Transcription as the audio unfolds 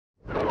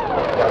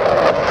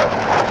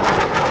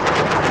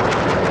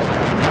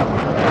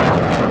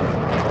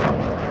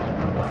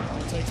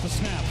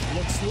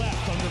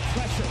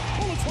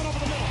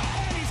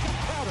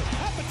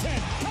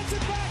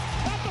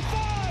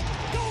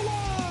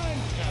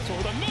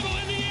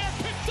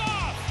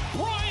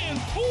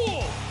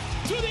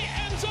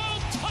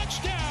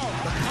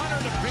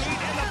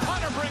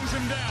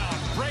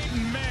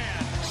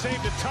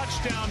saved a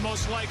touchdown,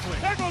 most likely.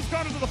 There goes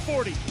Gardner to the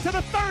 40, to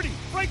the 30,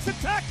 breaks a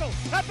tackle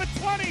at the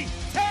 20,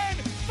 10,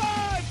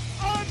 5.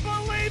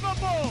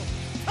 Unbelievable!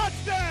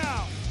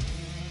 Touchdown!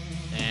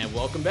 And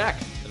welcome back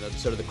to another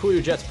episode of the Cool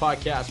Your Jets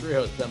podcast. We're your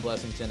hosts, Ben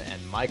Blessington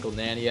and Michael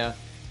Nania.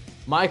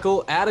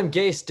 Michael, Adam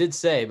Gase did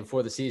say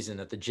before the season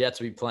that the Jets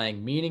will be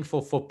playing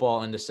meaningful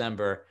football in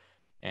December.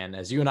 And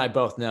as you and I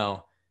both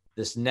know,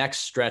 this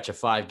next stretch of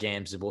 5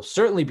 games will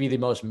certainly be the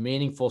most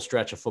meaningful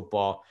stretch of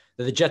football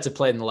that the Jets have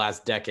played in the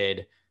last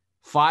decade.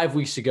 5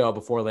 weeks ago,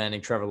 before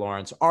landing Trevor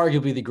Lawrence,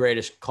 arguably the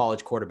greatest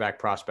college quarterback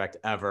prospect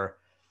ever.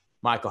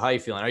 Michael, how are you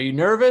feeling? Are you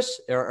nervous?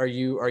 Or are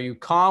you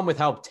calm with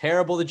how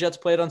terrible the Jets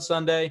played on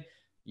Sunday?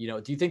 You know,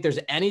 do you think there's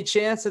any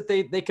chance that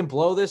they can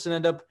blow this and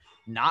end up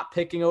not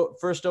picking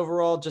first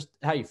overall? Just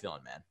how you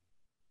feeling, man?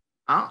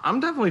 I'm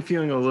definitely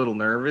feeling a little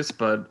nervous,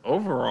 but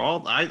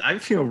overall, I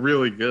feel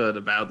really good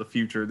about the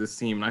future of this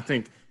team. And I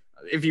think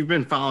if you've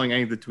been following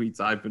any of the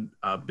tweets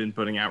I've been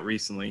putting out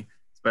recently,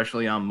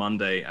 especially on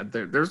Monday,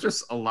 there's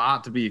just a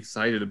lot to be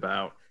excited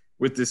about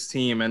with this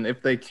team. And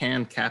if they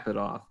can cap it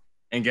off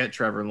and get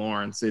Trevor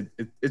Lawrence,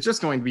 it's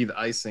just going to be the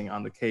icing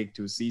on the cake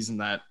to a season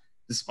that,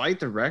 despite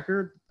the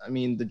record, I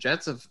mean, the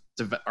Jets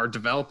are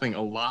developing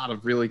a lot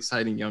of really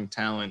exciting young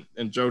talent,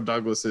 and Joe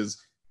Douglas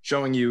is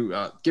showing you,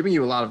 giving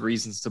you a lot of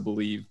reasons to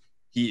believe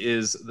he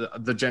is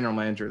the general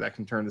manager that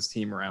can turn this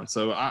team around.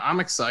 So I'm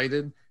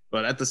excited,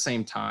 but at the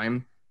same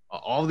time,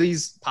 all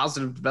these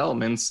positive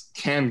developments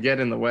can get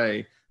in the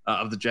way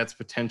of the Jets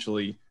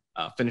potentially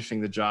finishing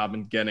the job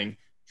and getting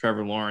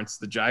Trevor Lawrence.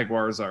 The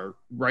Jaguars are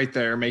right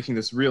there, making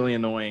this really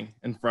annoying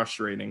and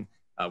frustrating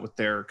with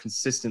their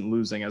consistent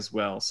losing as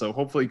well. So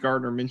hopefully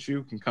Gardner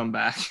Minshew can come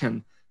back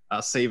and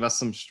save us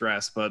some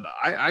stress. But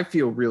I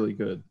feel really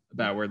good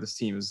about where this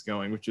team is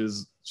going, which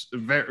is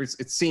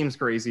it seems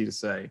crazy to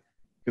say,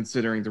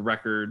 considering the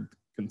record,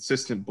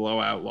 consistent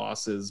blowout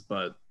losses.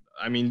 But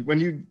I mean, when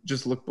you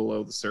just look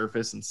below the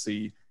surface and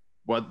see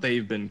what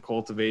they've been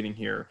cultivating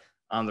here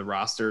on the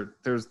roster,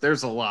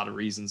 there's a lot of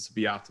reasons to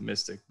be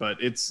optimistic, but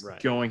it's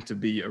going to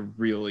be a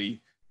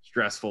really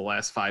stressful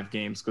last 5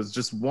 games, because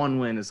just one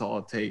win is all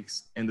it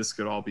takes, and this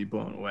could all be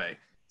blown away.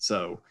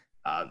 So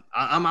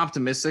I'm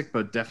optimistic,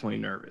 but definitely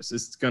nervous.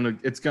 It's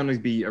gonna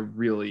be a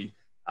really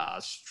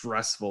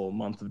stressful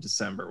month of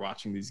December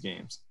watching these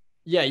games.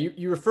 Yeah,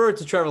 you referred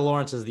to Trevor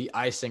Lawrence as the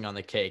icing on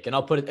the cake, and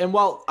I'll put it. And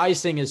while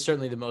icing is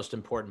certainly the most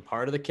important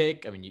part of the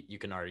cake, I mean, you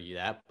can argue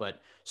that,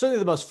 but certainly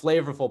the most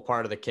flavorful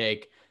part of the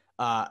cake.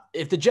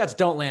 If the Jets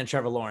don't land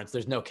Trevor Lawrence,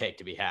 there's no cake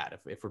to be had.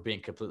 If we're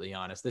being completely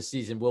honest, this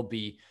season will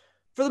be,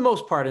 for the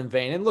most part, in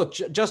vain. And look,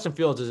 Justin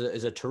Fields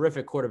is a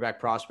terrific quarterback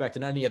prospect,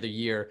 and any other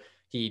year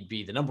he'd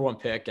be the number 1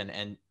 pick.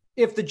 And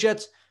if the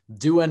Jets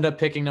do end up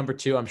picking number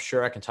 2, I'm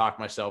sure I can talk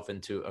myself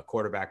into a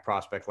quarterback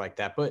prospect like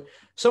that. But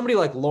somebody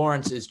like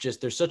Lawrence is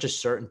just, there's such a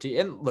certainty.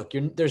 And look,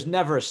 there's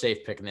never a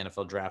safe pick in the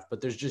NFL draft,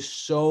 but there's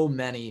just so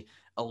many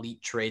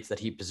elite traits that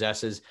he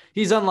possesses.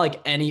 He's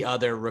unlike any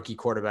other rookie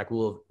quarterback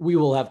we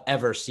will have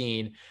ever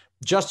seen.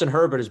 Justin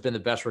Herbert has been the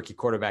best rookie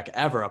quarterback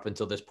ever up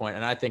until this point,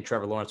 and I think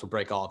Trevor Lawrence will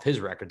break all of his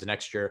records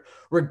next year,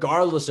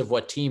 regardless of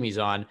what team he's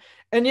on.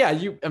 And yeah,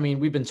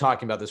 we've been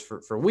talking about this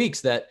for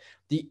weeks, that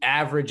the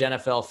average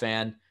NFL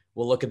fan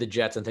will look at the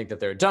Jets and think that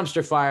they're a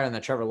dumpster fire and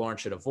that Trevor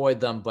Lawrence should avoid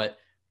them. But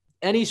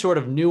any sort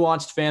of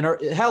nuanced fan, or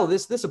hell,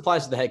 this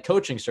applies to the head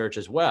coaching search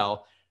as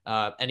well.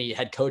 Any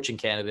head coaching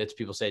candidates,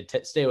 people say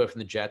stay away from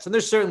the Jets. And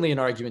there's certainly an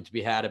argument to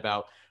be had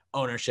about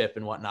ownership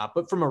and whatnot.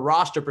 But from a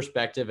roster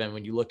perspective, and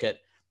when you look at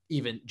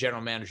even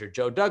general manager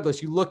Joe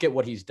Douglas, you look at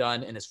what he's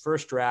done in his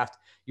first draft,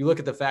 you look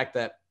at the fact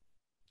that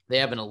they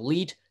have an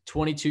elite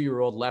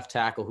 22-year-old left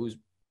tackle who's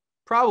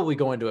probably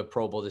going to a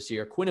Pro Bowl this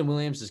year. Quinnen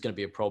Williams is going to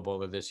be a Pro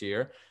Bowler this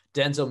year.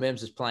 Denzel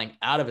Mims is playing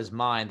out of his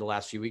mind the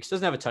last few weeks.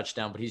 Doesn't have a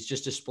touchdown, but he's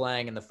just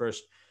displaying in the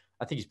first,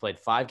 I think he's played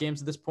 5 games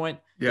at this point.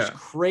 Yeah. Just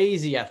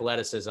crazy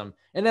athleticism.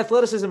 And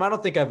athleticism I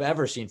don't think I've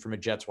ever seen from a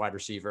Jets wide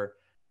receiver.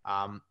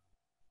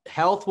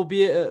 Health will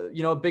be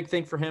a big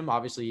thing for him.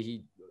 Obviously,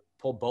 he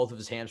pulled both of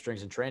his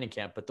hamstrings in training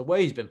camp, but the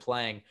way he's been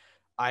playing,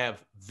 I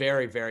have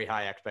very, very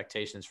high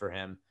expectations for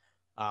him.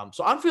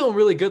 So I'm feeling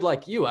really good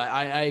like you.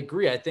 I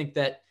agree. I think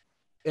that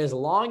as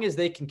long as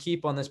they can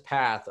keep on this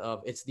path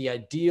of, it's the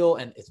ideal,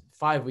 and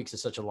 5 weeks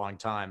is such a long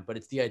time, but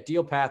it's the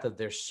ideal path of,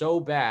 they're so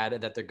bad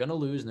that they're going to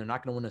lose and they're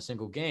not going to win a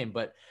single game.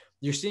 But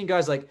you're seeing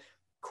guys like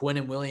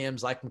Quinnen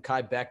Williams, like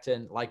Mekhi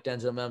Becton, like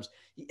Denzel Mims,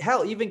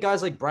 hell, even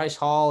guys like Bryce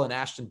Hall and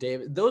Ashton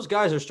Davis, those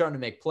guys are starting to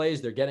make plays.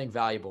 They're getting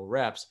valuable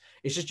reps.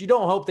 It's just, you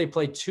don't hope they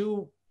play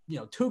too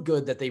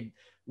good that they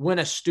win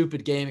a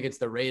stupid game against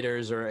the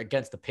Raiders or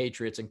against the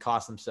Patriots and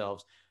cost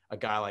themselves a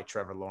guy like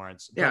Trevor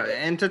Lawrence. Yeah,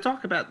 and to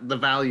talk about the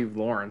value of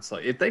Lawrence,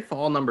 like if they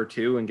fall number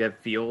 2 and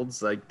get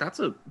Fields, like that's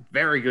a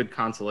very good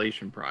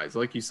consolation prize.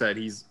 Like you said,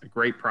 he's a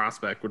great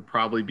prospect, would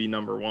probably be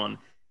number 1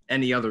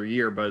 any other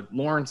year, but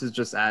Lawrence is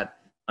just at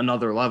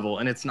another level.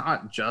 And it's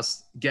not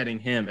just getting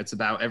him, it's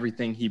about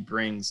everything he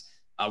brings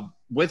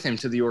with him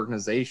to the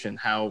organization,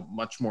 how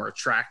much more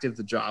attractive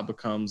the job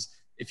becomes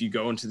if you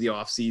go into the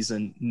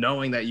offseason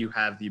knowing that you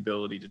have the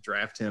ability to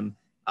draft him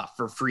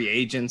for free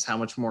agents, how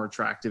much more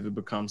attractive it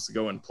becomes to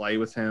go and play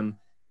with him.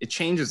 It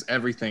changes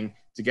everything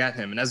to get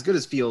him. And as good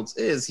as Fields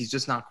is, he's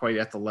just not quite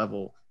at the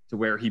level to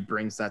where he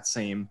brings that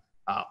same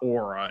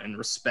aura and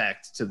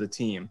respect to the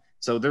team.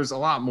 So there's a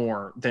lot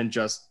more than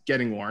just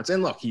getting Lawrence.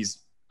 And look, he's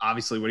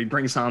obviously what he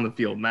brings on the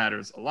field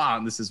matters a lot.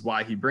 And this is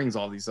why he brings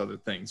all these other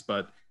things.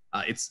 But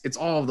it's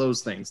all of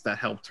those things that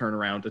help turn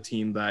around a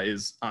team that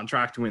is on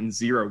track to win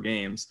 0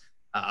 games.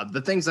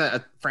 The things that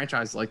a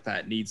franchise like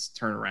that needs to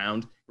turn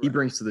around, he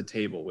brings to the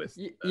table with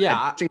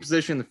coaching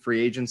position, the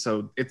free agent.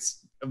 So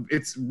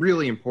it's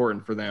really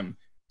important for them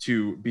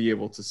to be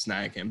able to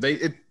snag him.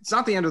 It's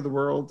not the end of the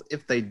world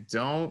if they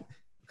don't,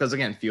 because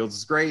again, Fields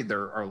is great.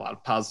 There are a lot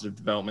of positive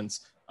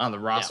developments on the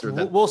roster. Yeah,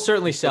 that we'll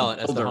certainly sell it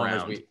as the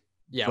homers.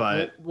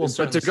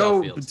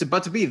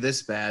 But to be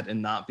this bad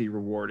and not be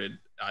rewarded,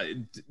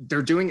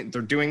 they're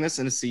doing this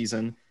in a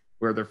season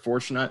where they're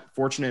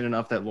fortunate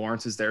enough that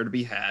Lawrence is there to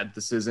be had.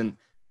 This isn't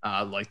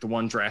like the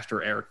one draft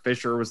where Eric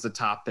Fisher was the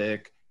top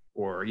pick,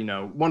 or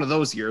one of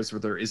those years where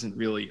there isn't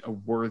really a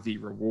worthy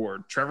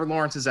reward. Trevor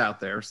Lawrence is out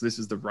there, so this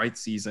is the right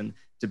season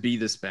to be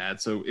this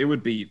bad. So it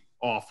would be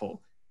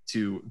awful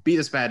to be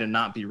this bad and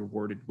not be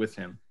rewarded with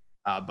him.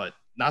 But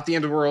not the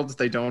end of the world if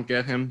they don't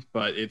get him.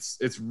 But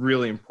it's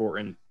really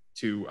important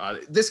to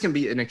this can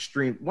be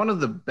one of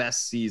the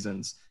best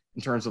seasons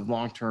in terms of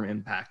long-term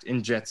impact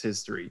in Jets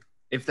history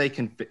if they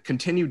can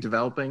continue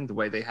developing the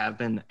way they have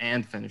been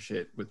and finish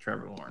it with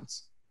Trevor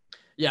Lawrence.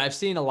 Yeah, I've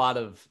seen a lot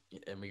of,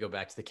 and we go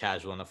back to the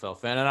casual NFL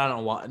fan, and I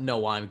don't know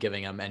why I'm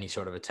giving him any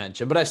sort of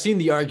attention, but I've seen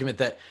the argument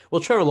that,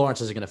 well, Trevor Lawrence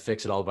isn't going to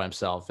fix it all by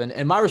himself.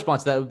 And my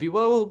response to that would be,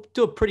 well, we'll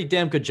do a pretty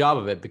damn good job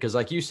of it, because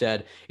like you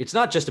said, it's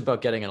not just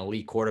about getting an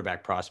elite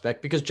quarterback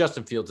prospect, because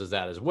Justin Fields is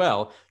that as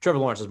well. Trevor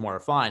Lawrence is more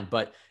refined,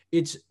 but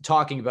it's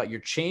talking about you're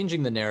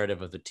changing the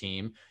narrative of the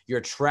team. You're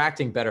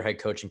attracting better head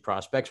coaching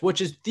prospects, which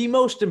is the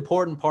most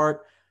important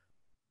part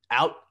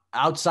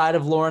outside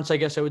of Lawrence, I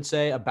guess I would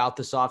say, about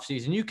this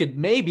offseason. You could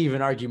maybe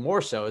even argue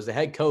more so as the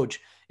head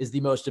coach is the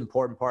most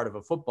important part of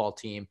a football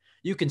team.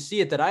 You can see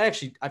it that I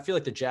feel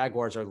like the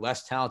Jaguars are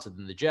less talented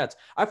than the Jets.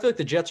 I feel like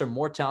the Jets are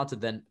more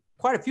talented than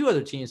quite a few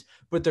other teams,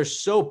 but they're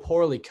so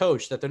poorly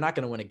coached that they're not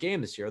going to win a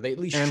game this year. They at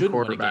least shouldn't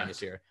win a game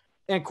this year.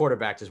 And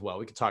quarterbacked as well.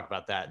 We can talk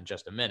about that in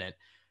just a minute.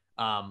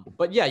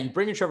 But yeah, you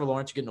bring in Trevor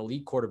Lawrence, you get an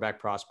elite quarterback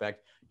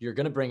prospect. You're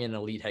going to bring in an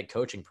elite head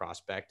coaching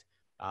prospect.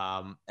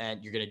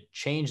 And you're going to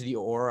change the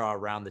aura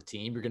around the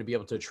team. You're going to be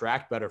able to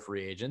attract better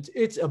free agents.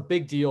 It's a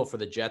big deal for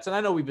the Jets. And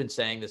I know we've been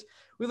saying this.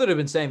 We've literally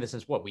been saying this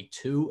since week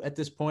 2 at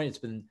this point. It's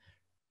been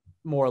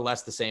more or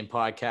less the same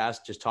podcast,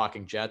 just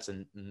talking Jets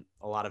and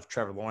a lot of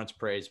Trevor Lawrence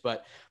praise.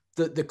 But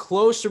the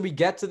closer we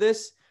get to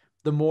this,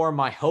 the more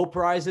my hope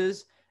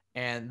rises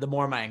and the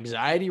more my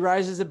anxiety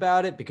rises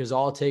about it, because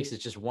all it takes is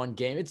just one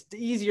game. It's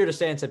easier to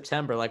say in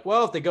September, like,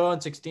 well, if they go on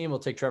 16, we'll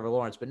take Trevor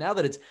Lawrence. But now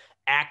that it's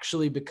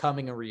actually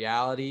becoming a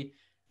reality,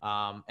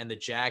 and the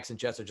Jags and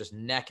Jets are just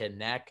neck and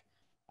neck.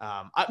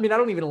 I mean, I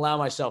don't even allow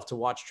myself to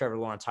watch Trevor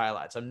Lawrence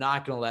highlights. I'm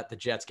not going to let the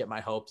Jets get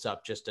my hopes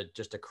up just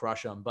to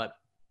crush them. But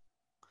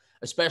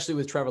especially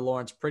with Trevor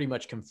Lawrence pretty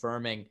much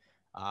confirming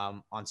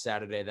on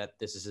Saturday that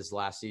this is his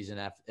last season,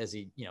 as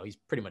he's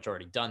pretty much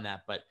already done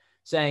that, but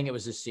saying it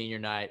was his senior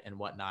night and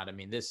whatnot. I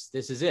mean, this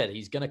is it.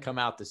 He's going to come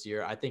out this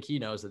year. I think he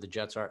knows that the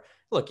Jets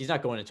he's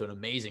not going into an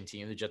amazing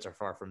team. The Jets are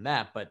far from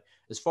that. But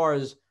as far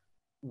as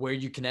where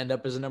you can end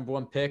up as a number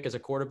 1 pick as a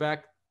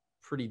quarterback,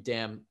 pretty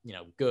damn,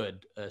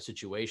 good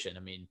situation. I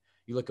mean,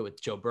 you look at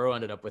what Joe Burrow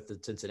ended up with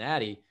at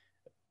Cincinnati,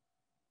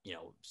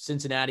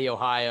 Cincinnati,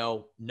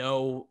 Ohio,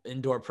 no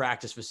indoor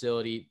practice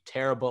facility,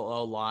 terrible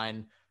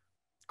O-line,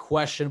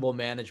 questionable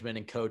management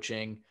and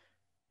coaching.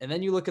 And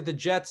then you look at the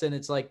Jets and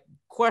it's like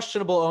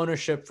questionable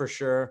ownership for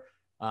sure.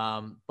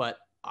 But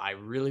I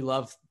really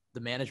love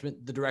the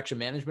direction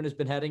management has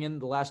been heading in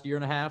the last year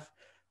and a half.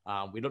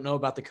 We don't know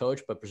about the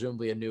coach, but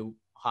presumably a new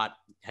hot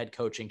head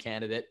coaching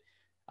candidate.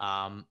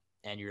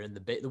 And you're in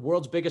the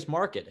world's biggest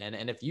market.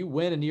 And if you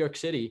win in New York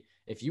City,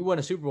 if you win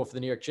a Super Bowl for the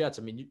New York Jets,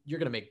 I mean, you're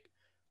going to make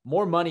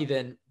more money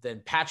than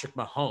Patrick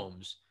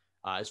Mahomes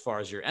as far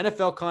as your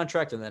NFL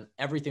contract and then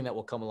everything that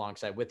will come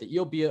alongside with it.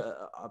 You'll be a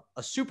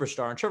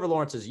superstar. And Trevor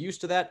Lawrence is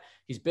used to that.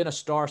 He's been a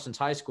star since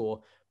high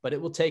school, but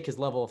it will take his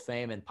level of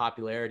fame and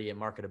popularity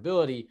and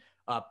marketability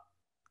up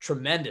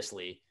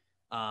tremendously.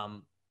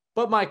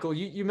 But Michael,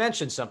 you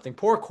mentioned something,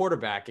 poor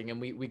quarterbacking,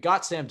 and we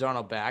got Sam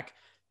Darnold back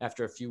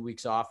after a few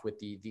weeks off with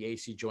the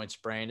AC joint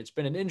sprain. It's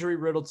been an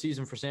injury-riddled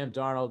season for Sam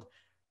Darnold,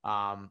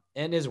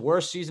 and his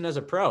worst season as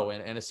a pro,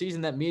 and a season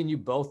that me and you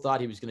both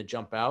thought he was going to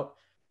jump out.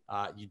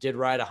 You did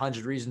write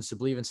 100 Reasons to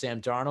Believe in Sam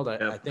Darnold.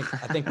 I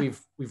think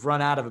we've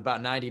run out of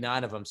about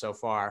 99 of them so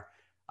far.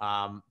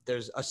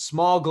 There's a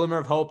small glimmer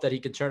of hope that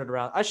he could turn it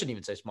around. I shouldn't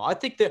even say small. I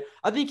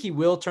think he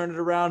will turn it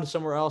around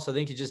somewhere else. I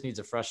think he just needs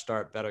a fresh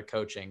start, better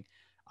coaching.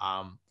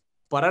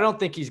 But I don't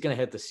think he's going to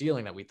hit the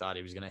ceiling that we thought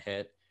he was going to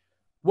hit.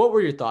 What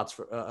were your thoughts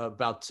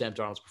about Sam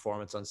Darnold's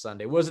performance on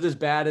Sunday? Was it as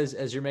bad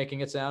as you're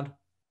making it sound?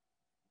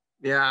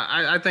 Yeah,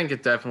 I think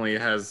it definitely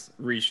has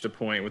reached a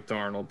point with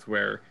Darnold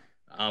where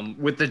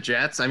With the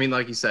Jets, I mean,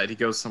 like you said, he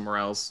goes somewhere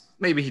else.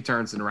 Maybe he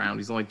turns it around.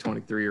 He's only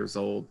 23 years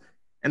old.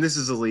 And this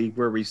is a league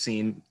where we've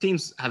seen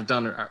teams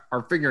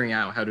are figuring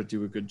out how to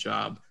do a good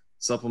job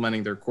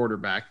supplementing their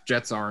quarterback.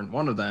 Jets aren't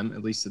one of them,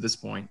 at least to this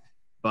point.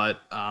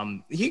 But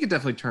he could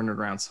definitely turn it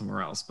around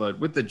somewhere else. But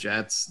with the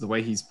Jets, the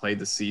way he's played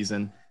this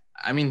season,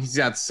 I mean, he's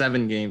got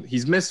 7 games.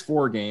 He's missed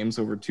 4 games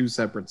over 2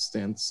 separate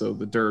stints. So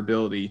the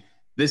durability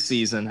this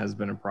season has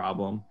been a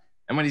problem.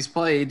 And when he's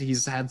played,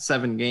 he's had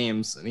 7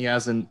 games and he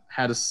hasn't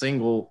had a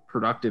single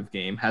productive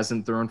game,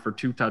 hasn't thrown for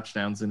 2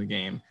 touchdowns in a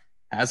game,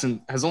 has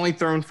only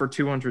thrown for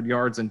 200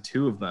 yards in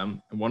 2 of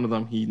them. And one of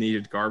them, he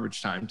needed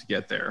garbage time to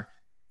get there.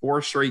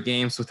 4 straight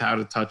games without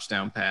a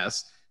touchdown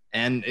pass.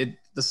 And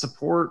the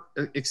support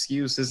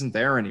excuse isn't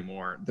there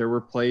anymore. There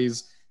were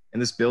plays in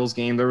this Bills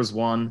game. There was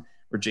one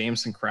where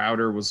Jameson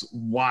Crowder was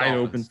wide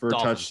open for a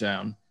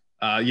touchdown.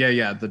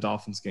 The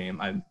Dolphins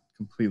game. I'm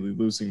completely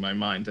losing my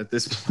mind at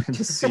this point in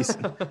the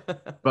season.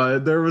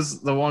 But there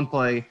was the one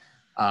play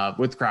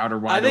with Crowder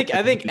wide open.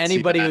 I think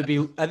anybody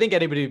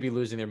would be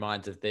losing their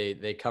minds if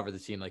they cover the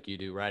team like you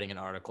do, writing an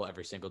article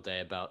every single day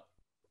about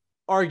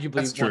arguably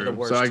That's one of the true.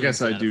 worst. So I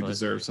guess I do NFL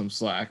deserve history. some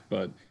slack,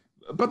 but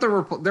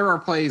there are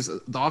plays.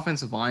 The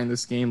offensive line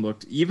this game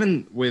looked,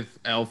 even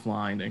with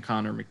Elflein and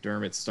Connor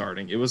McDermott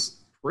starting, it was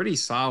pretty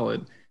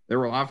solid. There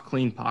were a lot of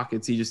clean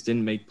pockets. He just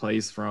didn't make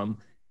plays from.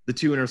 The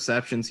 2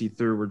 interceptions he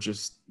threw were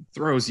just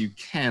throws you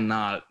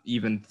cannot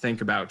even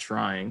think about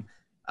trying.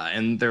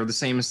 And they're the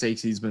same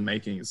mistakes he's been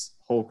making his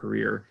whole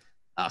career.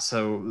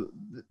 So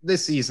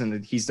this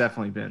season, he's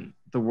definitely been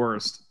the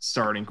worst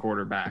starting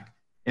quarterback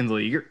in the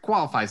league.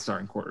 Qualified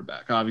starting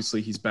quarterback.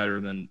 Obviously, he's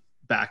better than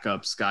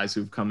backups, guys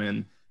who've come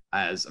in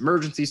as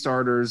emergency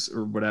starters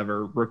or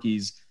whatever,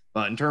 rookies.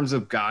 But in terms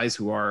of guys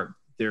who are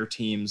their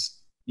team's,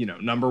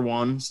 number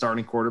 1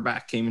 starting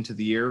quarterback came into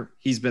the year,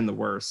 he's been the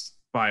worst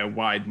by a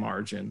wide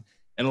margin.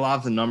 And a lot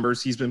of the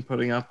numbers he's been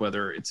putting up,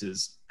 whether it's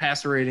his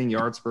passer rating,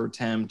 yards per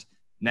attempt,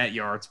 net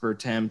yards per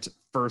attempt,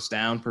 first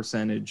down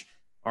percentage,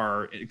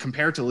 are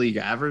compared to league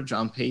average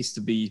on pace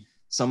to be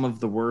some of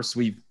the worst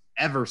we've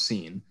ever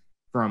seen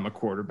from a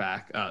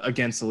quarterback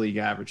against the league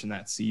average in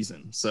that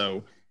season.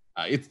 So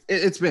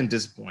it's been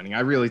disappointing.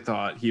 I really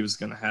thought he was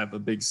going to have a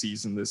big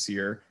season this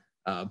year,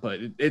 but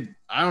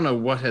I don't know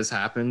what has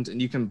happened, and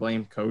you can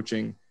blame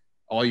coaching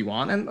all you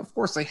want. And of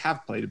course they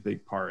have played a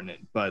big part in it,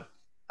 but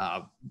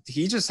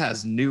he just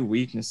has new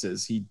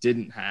weaknesses he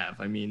didn't have.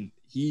 I mean,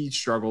 he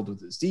struggled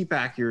with his deep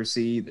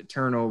accuracy, the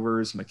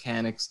turnovers,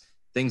 mechanics,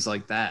 things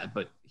like that.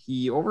 But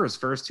he, over his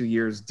first 2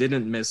 years,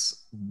 didn't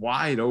miss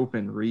wide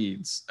open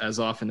reads as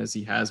often as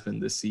he has been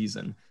this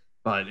season.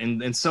 But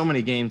in so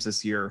many games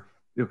this year,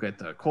 look at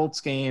the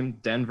Colts game,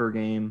 Denver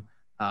game,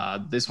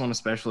 this one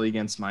especially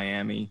against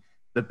Miami,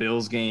 the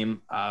Bills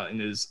game in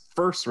his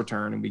first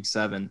return in week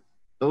 7.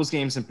 Those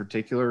games in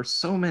particular,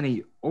 so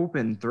many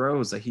open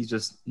throws that he's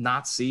just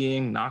not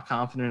seeing, not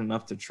confident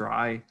enough to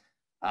try.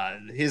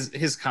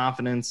 His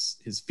confidence,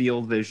 his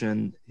field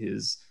vision,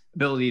 his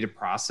ability to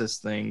process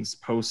things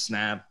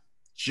post-snap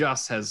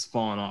just has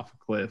fallen off a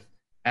cliff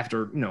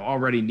after,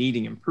 already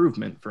needing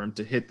improvement for him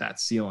to hit that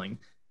ceiling.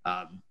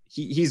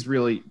 He's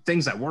really,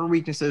 things that were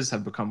weaknesses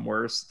have become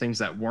worse. Things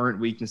that weren't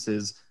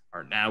weaknesses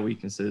are now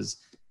weaknesses.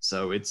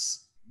 So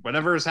it's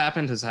whatever has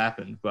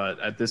happened. But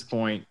at this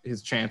point,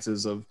 his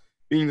chances of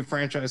being the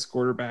franchise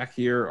quarterback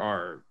here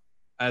are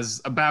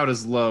about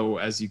as low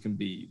as you can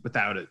be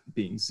without it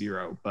being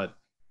 0. But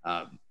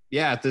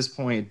at this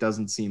point, it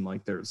doesn't seem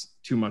like there's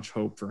too much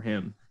hope for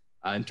him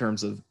in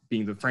terms of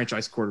being the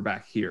franchise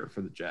quarterback here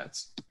for the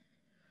Jets.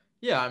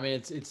 Yeah, I mean,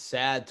 it's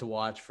sad to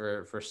watch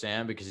for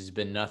Sam because he's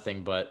been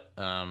nothing but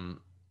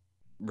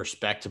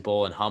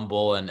respectable and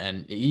humble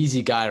and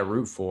easy guy to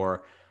root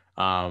for.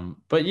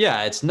 But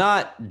yeah, it's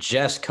not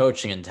just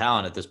coaching and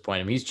talent at this point.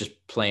 I mean, he's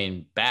just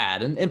playing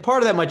bad. And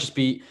part of that might just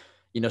be,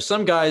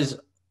 some guys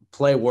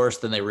play worse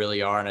than they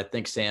really are. And I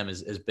think Sam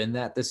has been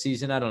that this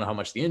season. I don't know how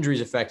much the injury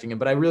is affecting him,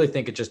 but I really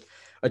think it's just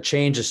a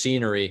change of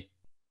scenery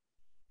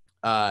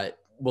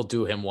will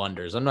do him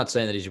wonders. I'm not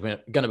saying that he's going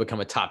to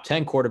become a top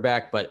 10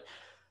 quarterback, but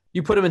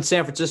you put him in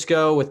San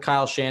Francisco with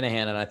Kyle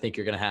Shanahan, and I think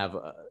you're going to have,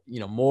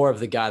 more of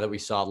the guy that we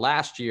saw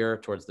last year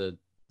towards the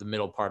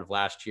middle part of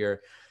last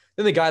year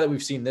than the guy that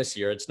we've seen this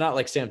year. It's not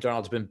like Sam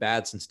Darnold's been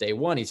bad since day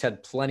one. He's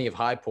had plenty of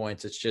high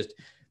points. It's just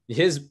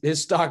his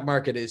stock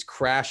market is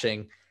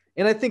crashing.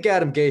 And I think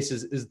Adam Gase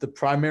is the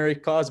primary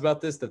cause about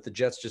this, that the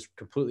Jets just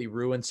completely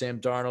ruined Sam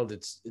Darnold.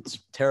 It's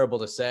terrible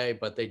to say,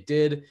 but they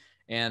did.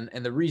 And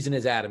the reason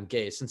is Adam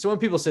Gase. And so when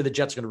people say the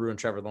Jets are going to ruin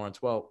Trevor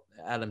Lawrence, well,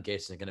 Adam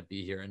Gase isn't going to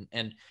be here.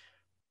 And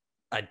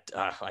I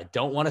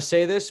don't want to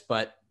say this,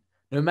 but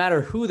no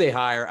matter who they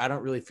hire, I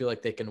don't really feel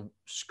like they can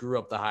screw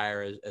up the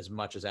hire as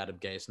much as Adam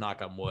Gase,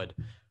 knock on wood.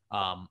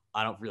 I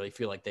don't really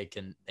feel like they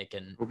can.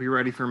 We'll be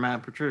ready for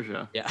Matt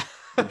Patricia. Yeah.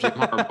 Jim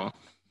Harbaugh.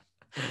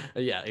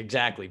 Yeah,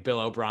 exactly. Bill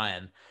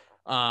O'Brien.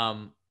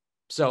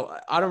 So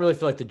I don't really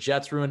feel like the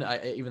Jets ruined,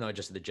 even though I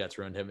just said the Jets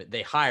ruined him.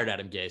 They hired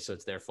Adam Gase, so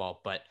it's their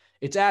fault. But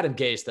it's Adam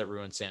Gase that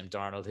ruined Sam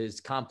Darnold. His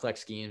complex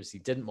schemes, he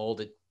didn't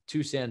mold it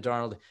to Sam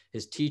Darnold,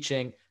 his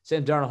teaching.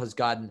 Sam Darnold has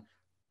gotten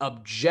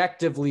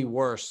objectively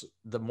worse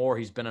the more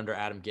he's been under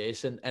Adam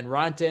Gase. And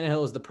Ryan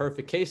Tannehill is the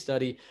perfect case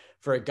study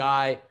for a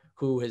guy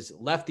who has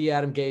left the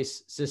Adam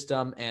Gase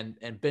system and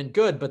been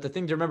good. But the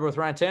thing to remember with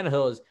Ryan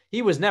Tannehill is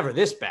he was never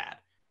this bad.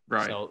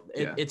 Right. So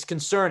it's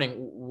concerning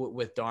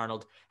with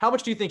Darnold. How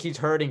much do you think he's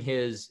hurting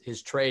his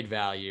trade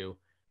value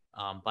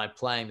by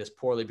playing this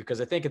poorly?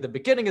 Because I think at the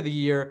beginning of the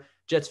year,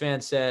 Jets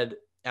fans said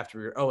after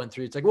we were 0-3,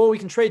 it's like, well, we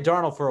can trade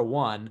Darnold for a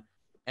 1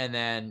 and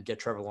then get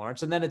Trevor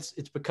Lawrence. And then it's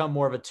become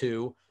more of a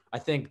 2. I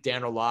think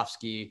Dan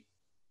Orlovsky,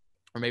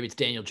 or maybe it's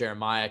Daniel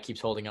Jeremiah,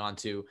 keeps holding on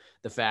to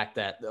the fact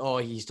that,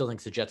 he still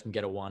thinks the Jets can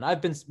get a 1.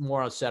 I've been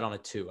more set on a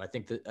 2. I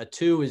think that a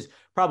 2 is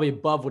probably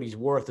above what he's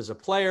worth as a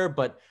player.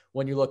 But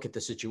when you look at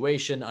the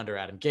situation under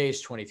Adam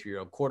Gase,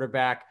 23-year-old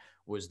quarterback,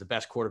 was the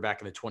best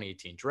quarterback in the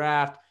 2018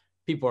 draft.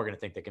 People are going to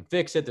think they can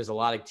fix it. There's a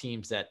lot of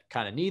teams that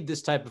kind of need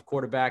this type of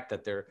quarterback,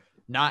 that they're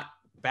not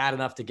bad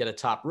enough to get a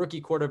top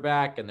rookie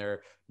quarterback, and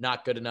they're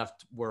not good enough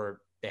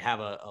where they have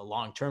a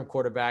long-term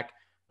quarterback.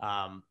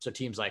 So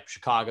teams like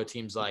Chicago,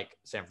 teams like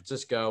San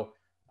Francisco.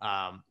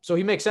 So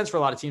he makes sense for a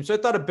lot of teams. So I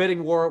thought a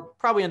bidding war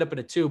probably end up in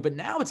a 2, but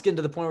now it's getting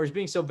to the point where he's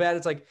being so bad.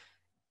 It's like,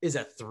 is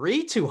a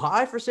 3 too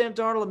high for Sam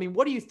Darnold? I mean,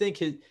 what do you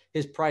think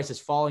his price is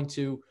falling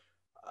to?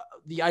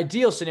 The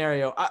ideal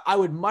scenario, I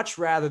would much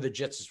rather the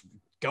Jets just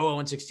go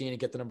 0-16 and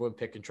get the number 1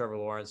 pick in Trevor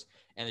Lawrence,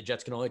 and the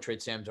Jets can only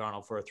trade Sam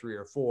Darnold for a 3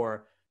 or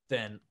 4,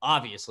 than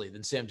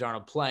Sam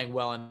Darnold playing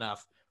well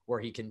enough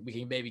where we can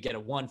maybe get a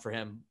 1 for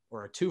him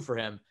or a 2 for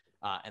him.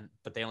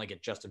 But they only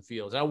get Justin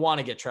Fields. I want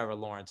to get Trevor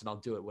Lawrence, and I'll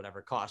do it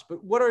whatever cost.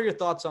 But what are your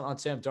thoughts on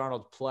Sam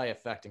Darnold's play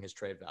affecting his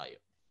trade value?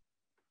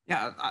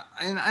 Yeah,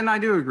 and I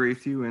do agree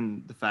with you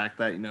in the fact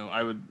that,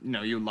 I would,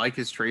 you like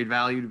his trade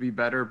value to be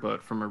better,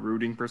 but from a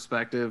rooting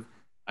perspective,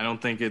 I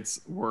don't think it's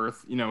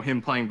worth,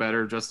 him playing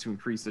better just to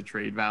increase the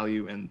trade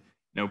value and,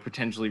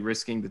 potentially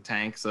risking the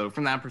tank. So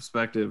from that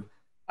perspective,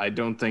 I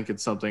don't think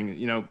it's something,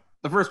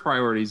 the first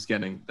priority is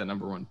getting the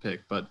number 1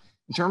 pick, but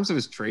in terms of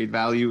his trade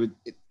value,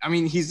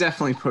 he's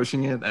definitely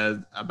pushing it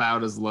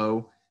about as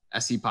low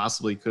as he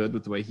possibly could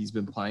with the way he's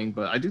been playing.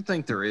 But I do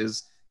think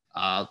there's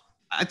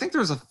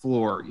a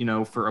floor,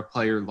 for a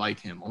player like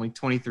him. Only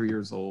 23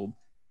 years old,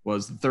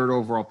 was the 3rd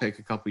overall pick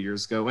a couple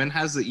years ago, and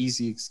has the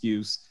easy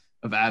excuse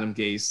of Adam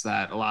Gase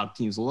that a lot of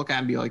teams will look at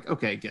and be like,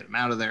 okay, get him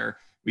out of there.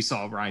 We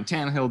saw what Ryan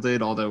Tannehill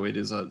did, although it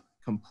is a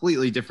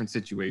completely different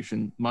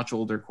situation. Much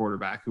older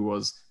quarterback who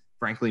was,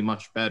 frankly,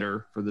 much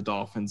better for the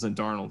Dolphins than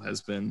Darnold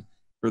has been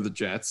for the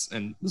Jets,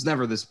 and was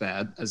never this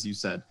bad, as you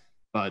said.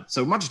 But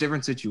so much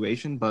different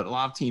situation, but a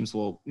lot of teams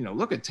will,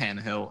 look at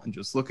Tannehill and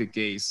just look at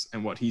Gase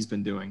and what he's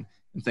been doing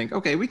and think,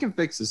 okay, we can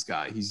fix this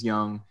guy. He's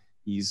young.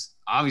 He's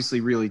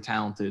obviously really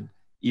talented,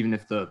 even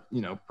if the,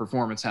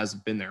 performance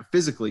hasn't been there.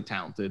 Physically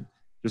talented,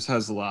 just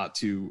has a lot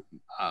to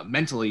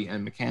mentally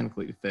and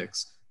mechanically to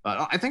fix.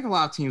 But I think a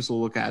lot of teams will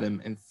look at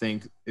him and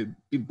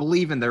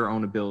believe in their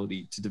own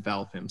ability to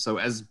develop him. So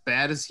as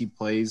bad as he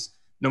plays,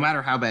 no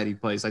matter how bad he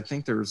plays, I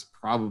think there's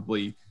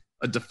probably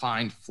a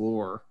defined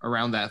floor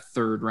around that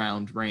 3rd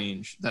round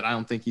range that I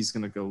don't think he's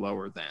going to go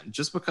lower than,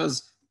 just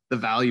because the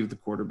value of the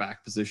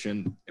quarterback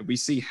position, we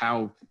see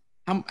how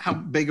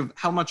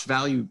much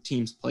value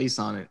teams place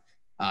on it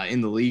in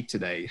the league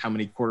today, how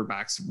many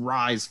quarterbacks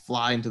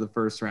fly into the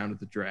 1st round of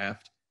the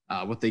draft,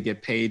 what they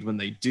get paid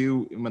when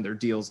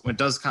it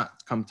does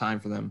come time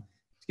for them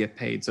to get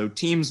paid. So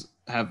teams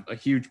have a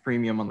huge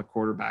premium on the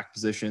quarterback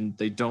position.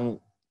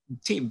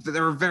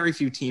 There are very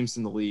few teams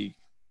in the league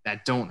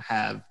that don't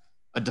have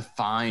a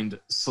defined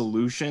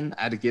solution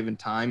at a given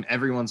time.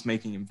 Everyone's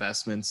making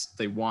investments.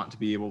 They want to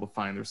be able to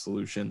find their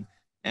solution.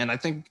 And I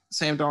think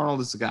Sam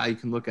Darnold is a guy you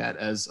can look at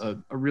as a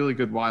really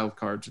good wild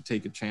card to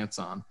take a chance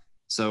on.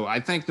 So I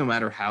think no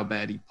matter how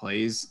bad he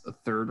plays, a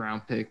 3rd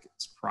round pick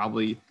is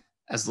probably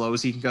as low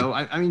as he can go.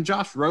 I mean,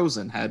 Josh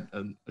Rosen had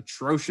an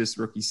atrocious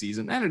rookie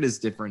season, and it is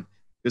different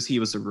because he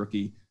was a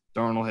rookie.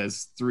 Darnold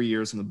has 3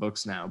 years in the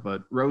books now,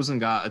 but Rosen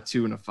got a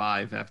 2 and a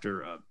 5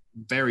 after a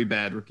very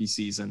bad rookie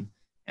season.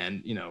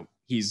 And,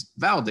 he's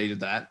validated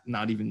that,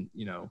 not even,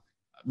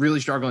 really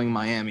struggling in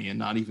Miami and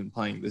not even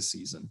playing this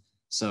season.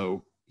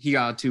 So he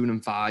got a 2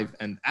 and 5.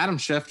 And Adam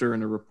Schefter,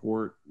 in a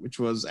report, which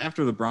was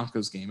after the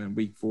Broncos game in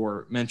week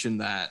 4,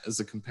 mentioned that as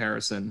a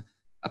comparison,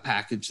 a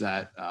package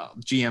that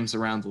GMs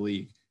around the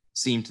league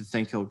seem to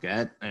think he'll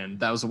get. And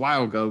that was a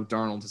while ago.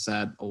 Darnold has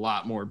had a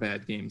lot more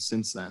bad games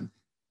since then.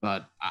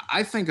 But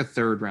I think a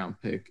 3rd round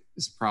pick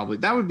is probably,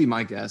 that would be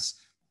my guess,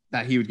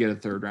 that he would get a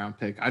 3rd round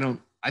pick.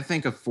 I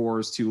think a 4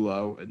 is too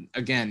low. And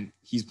again,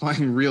 he's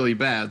playing really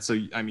bad. So,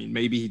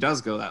 maybe he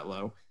does go that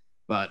low.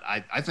 But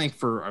I think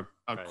for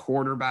a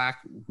quarterback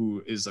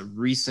who is a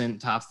recent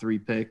top 3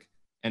 pick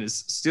and is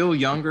still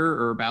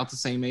younger or about the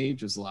same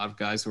age as a lot of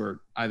guys who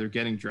are either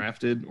getting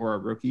drafted or are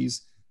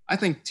rookies, I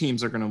think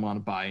teams are going to want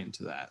to buy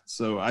into that.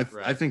 So I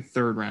think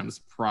 3rd round is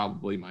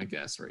probably my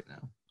guess right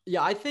now.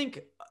 Yeah, I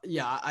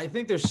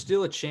think there's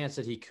still a chance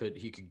that he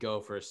could go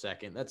for a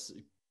 2nd. That's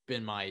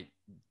been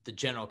the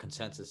general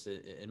consensus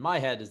in my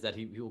head, is that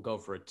he will go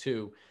for a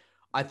 2.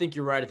 I think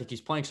you're right. I think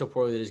he's playing so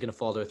poorly that he's going to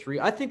fall to a 3.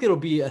 I think it'll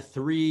be a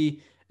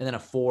 3 and then a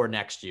 4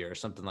 next year or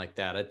something like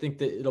that. I think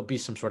that it'll be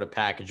some sort of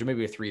package, or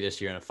maybe a 3 this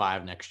year and a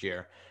 5 next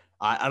year.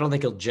 I don't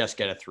think he'll just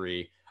get a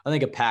 3. I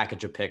think a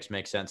package of picks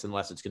makes sense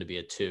unless it's going to be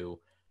a 2.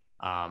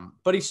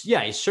 But he's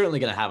certainly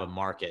going to have a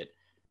market.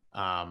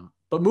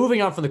 But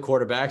moving on from the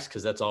quarterbacks,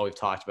 because that's all we've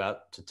talked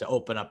about to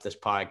open up this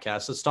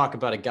podcast, let's talk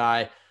about a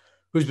guy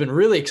who's been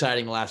really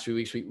exciting the last few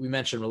weeks. We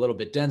mentioned him a little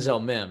bit,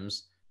 Denzel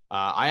Mims.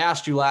 I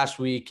asked you last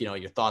week,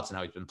 your thoughts on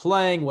how he's been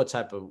playing, what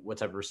type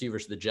of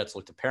receivers the Jets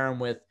look to pair him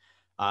with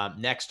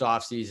next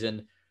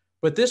offseason.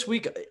 But this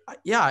week,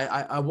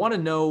 I want to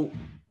know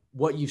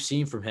what you've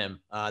seen from him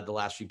the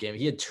last few games.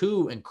 He had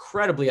 2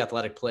 incredibly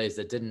athletic plays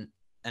that didn't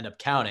end up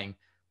counting,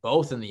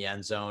 both in the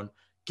end zone.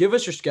 Give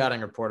us your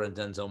scouting report on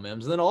Denzel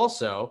Mims. And then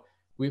also,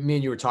 me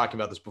and you were talking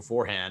about this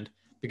beforehand,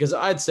 because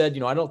I'd said,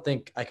 I don't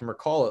think I can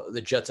recall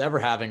the Jets ever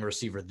having a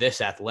receiver this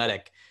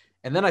athletic.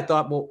 And then I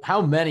thought, well,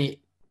 how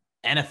many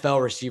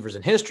NFL receivers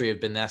in history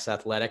have been this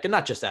athletic, and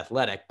not just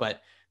athletic,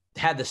 but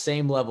had the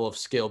same level of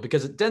skill?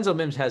 Because Denzel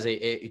Mims has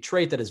a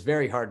trait that is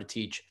very hard to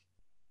teach.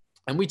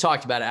 And we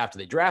talked about it after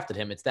they drafted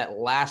him. It's that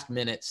last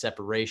minute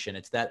separation.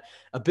 It's that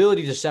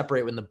ability to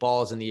separate when the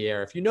ball is in the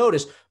air. If you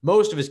notice,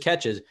 most of his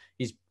catches,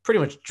 he's pretty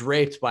much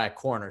draped by a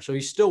corner. So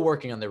he's still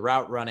working on the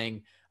route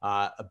running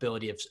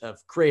ability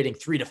of creating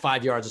 3 to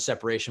 5 yards of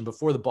separation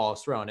before the ball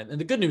is thrown. And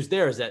the good news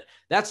there is that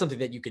that's something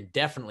that you can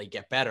definitely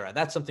get better at.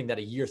 That's something that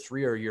a year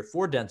 3 or a year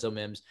 4 Denzel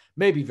Mims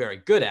may be very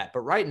good at.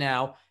 But right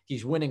now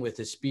he's winning with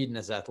his speed and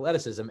his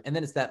athleticism. And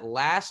then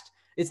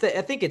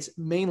I think it's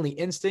mainly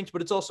instinct,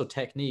 but it's also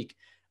technique.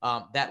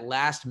 That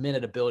last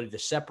minute ability to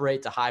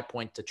separate, to high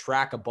point, to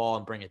track a ball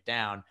and bring it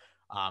down.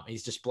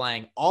 He's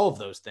displaying all of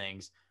those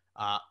things.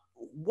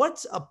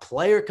 What's a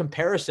player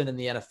comparison in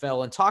the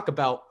NFL? And talk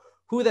about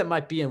who that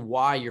might be and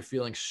why you're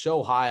feeling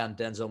so high on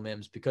Denzel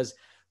Mims, because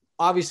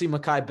obviously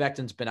Mekhi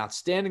Becton's been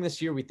outstanding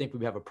this year. We think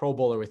we have a Pro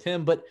Bowler with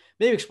him, but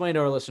maybe explain to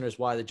our listeners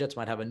why the Jets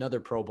might have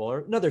another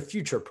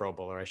future Pro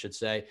Bowler, I should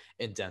say,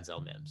 in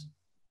Denzel Mims.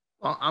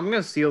 Well, I'm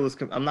going to steal this.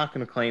 I'm not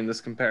going to claim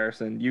this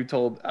comparison. You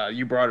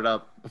brought it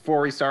up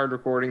before we started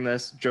recording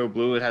this. Joe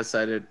Blewett has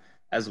said it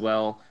as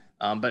well.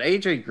 But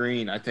AJ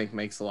Green, I think,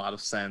 makes a lot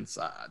of sense.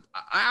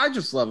 I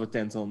just love what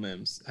Denzel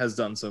Mims has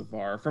done so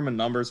far. From a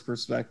numbers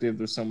perspective,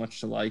 there's so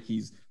much to like.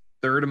 He's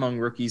 3rd among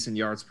rookies in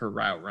yards per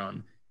route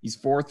run. He's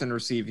 4th in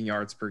receiving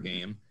yards per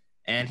game.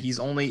 And he's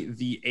only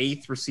the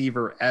 8th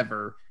receiver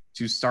ever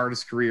to start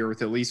his career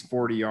with at least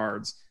 40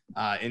 yards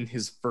in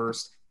his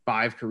first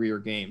 5 career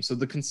games. So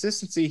the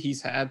consistency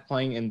he's had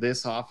playing in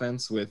this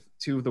offense with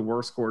 2 of the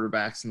worst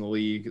quarterbacks in the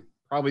league,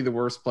 probably the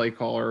worst play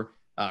caller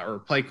or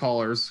play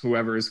callers,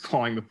 whoever is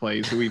calling the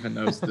plays, who even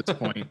knows at this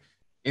point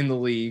in the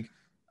league.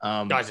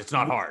 Guys, it's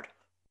not hard.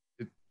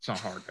 It's not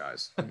hard,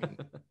 guys. I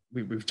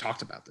mean, we've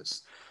talked about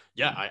this.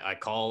 Yeah, I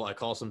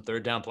call some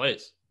 3rd down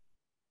plays.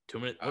 2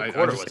 minutes. I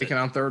just taking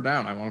on 3rd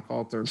down. I want to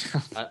call it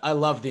 3rd down. I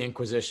love the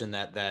inquisition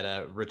that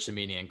Rich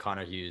Cimini and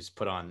Connor Hughes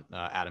put on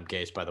Adam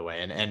Gase, by the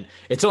way, and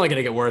it's only going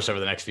to get worse over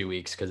the next few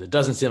weeks because it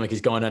doesn't seem like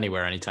he's going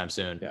anywhere anytime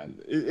soon. Yeah,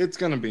 it's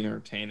going to be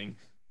entertaining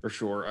for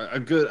sure. A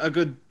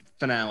good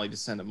finale to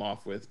send him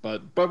off with,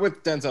 but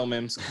with Denzel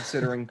Mims,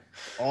 considering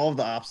all of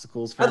the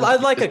obstacles.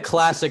 I'd like a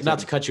classic, not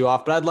to cut you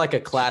off, but I'd like a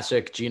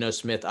classic Geno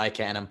Smith, Ike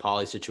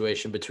Annampoli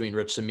situation between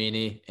Rich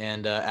Cimini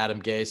and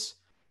Adam Gase.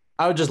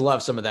 I would just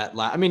love some of that.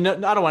 I mean, no,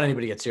 I don't want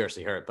anybody to get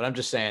seriously hurt, but I'm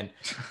just saying,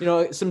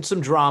 some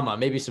drama,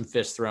 maybe some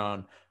fists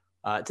thrown.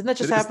 Didn't that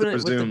just happen?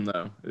 It's through Zoom,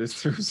 though. It's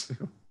through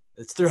Zoom.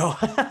 It's through.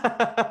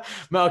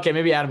 Well, okay,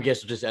 maybe Adam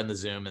Gase will just end the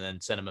Zoom and then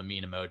send him a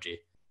mean emoji.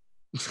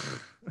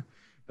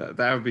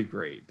 That would be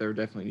great. There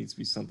definitely needs to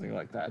be something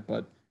like that.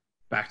 But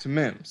back to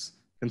Mims.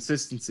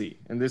 Consistency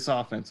in this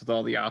offense with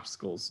all the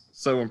obstacles.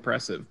 So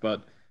impressive.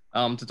 But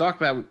to talk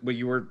about what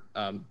you were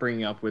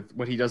bringing up with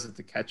what he does at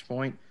the catch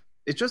point,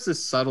 it's just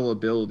this subtle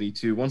ability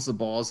to, once the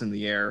ball's in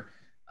the air,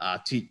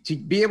 to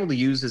be able to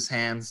use his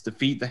hands,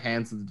 defeat the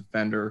hands of the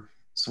defender,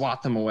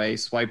 swat them away,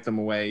 swipe them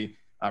away,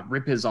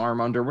 rip his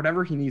arm under,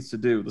 whatever he needs to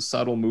do, the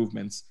subtle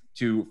movements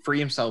to free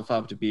himself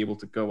up to be able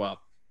to go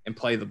up and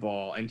play the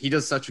ball. And he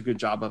does such a good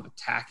job of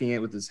attacking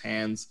it with his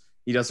hands.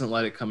 He doesn't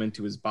let it come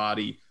into his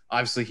body.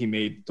 Obviously, he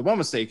made the one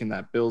mistake in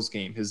that Bills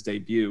game, his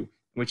debut,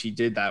 in which he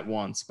did that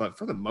once. But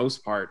for the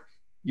most part,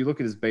 you look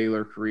at his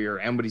Baylor career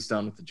and what he's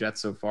done with the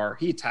Jets so far,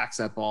 he attacks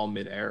that ball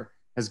midair,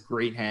 has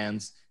great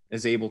hands,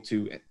 is able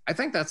to – I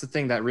think that's the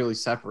thing that really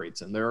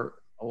separates him. There are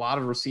a lot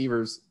of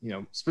receivers,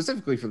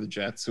 specifically for the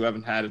Jets, who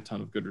haven't had a ton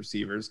of good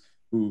receivers,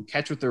 who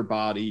catch with their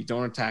body,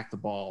 don't attack the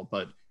ball,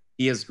 but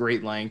he has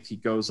great length. He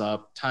goes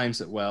up,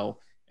 times it well,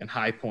 and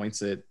high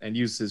points it, and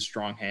uses his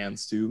strong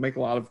hands to make a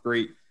lot of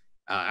great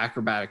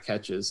acrobatic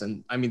catches.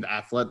 And I mean,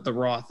 the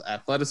raw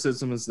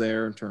athleticism is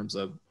there in terms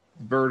of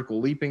vertical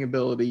leaping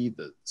ability,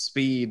 the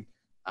speed.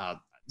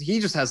 He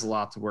just has a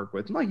lot to work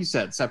with. And like you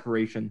said,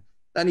 separation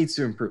that needs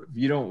to improve.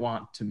 You don't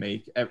want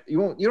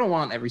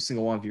every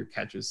single one of your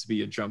catches to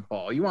be a jump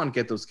ball. You want to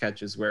get those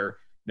catches where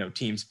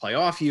teams play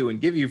off you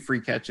and give you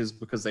free catches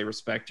because they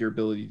respect your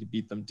ability to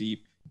beat them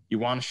deep. You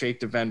want to shake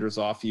defenders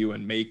off you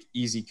and make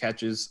easy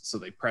catches so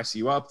they press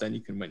you up, then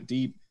you can win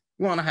deep.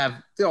 You want to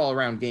have the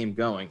all-around game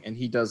going, and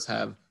he does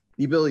have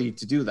the ability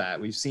to do that.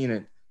 We've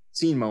seen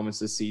moments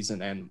this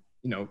season, and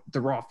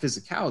the raw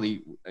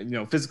physicality,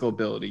 physical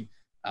ability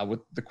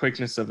with the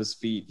quickness of his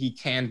feet. He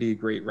can be a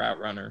great route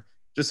runner.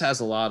 Just has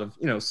a lot of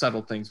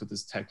subtle things with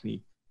his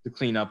technique to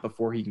clean up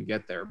before he can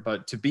get there.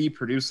 But to be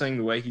producing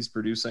the way he's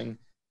producing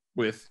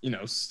with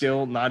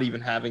still not even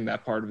having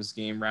that part of his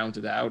game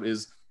rounded out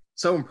is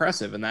so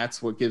impressive, and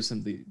that's what gives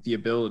him the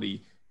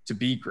ability to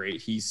be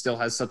great. He still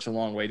has such a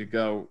long way to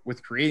go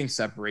with creating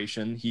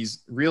separation.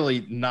 He's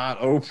really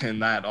not open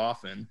that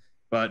often,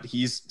 but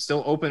he's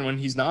still open when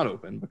he's not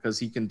open because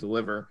he can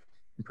deliver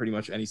in pretty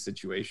much any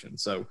situation.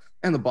 So,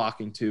 and the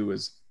blocking too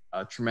is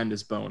a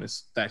tremendous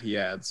bonus that he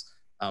adds.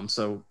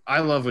 So I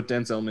love what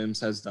Denzel Mims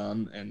has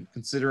done, and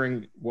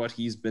considering what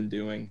he's been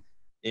doing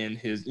in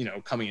his,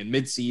 coming in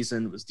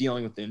midseason, was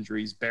dealing with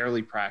injuries,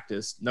 barely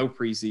practiced, no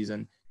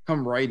preseason,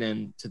 come right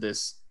into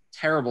this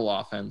terrible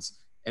offense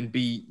and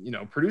be,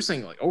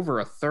 producing like about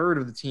a third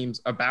of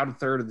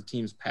the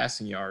team's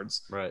passing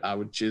yards, right,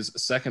 which is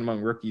second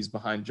among rookies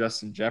behind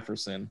Justin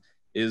Jefferson,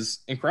 is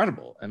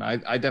incredible. And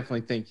I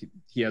definitely think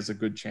he has a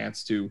good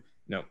chance to,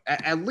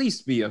 at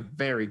least be a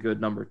very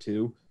good number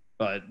two,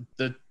 but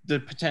the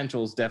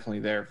potential is definitely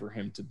there for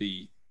him to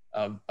be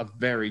a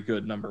very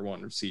good number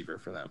one receiver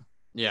for them.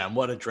 Yeah, and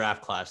what a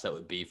draft class that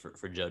would be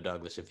for Joe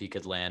Douglas if he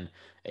could land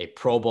a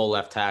Pro Bowl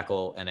left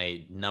tackle and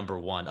a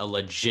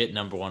legit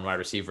number one wide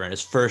receiver in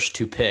his first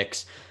two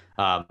picks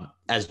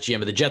as GM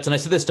of the Jets. And I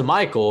said this to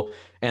Michael,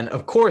 and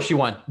of course you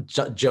want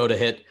Joe to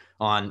hit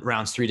on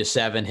rounds 3 to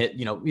 7, he's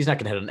not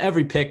going to hit on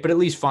every pick, but at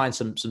least find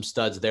some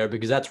studs there,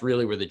 because that's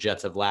really where the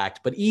Jets have lacked.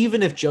 But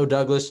even if Joe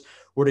Douglas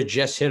were to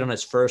just hit on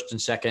his first and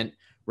second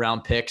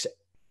round picks,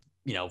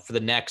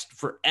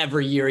 for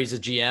every year he's a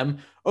GM,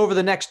 over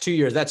the next 2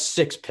 years, that's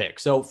 6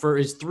 picks. So for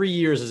his 3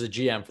 years as a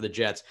GM for the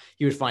Jets,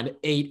 he would find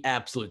 8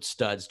 absolute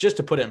studs. Just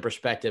to put it in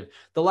perspective,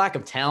 the lack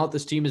of talent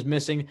this team is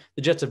missing,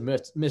 the Jets have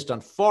missed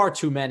on far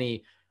too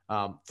many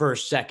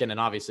first, second, and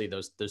obviously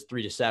those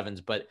 3 to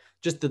 7s, but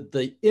just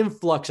the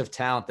influx of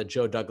talent that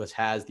Joe Douglas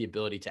has the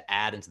ability to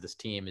add into this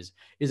team is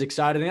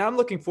exciting. And I'm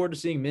looking forward to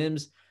seeing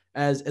Mims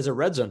as a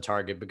red zone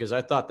target, because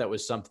I thought that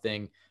was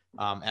something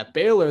at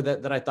Baylor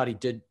that I thought he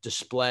did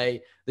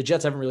display. The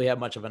Jets haven't really had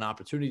much of an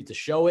opportunity to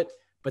show it,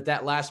 but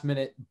that last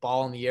minute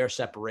ball in the air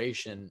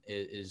separation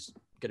is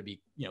going to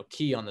be,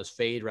 key on those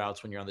fade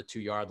routes when you're on the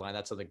 2-yard line.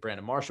 That's something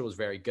Brandon Marshall was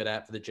very good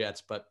at for the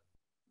Jets, but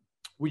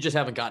we just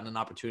haven't gotten an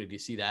opportunity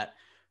to see that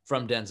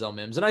from Denzel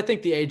Mims. And I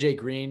think the AJ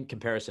Green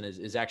comparison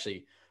is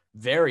actually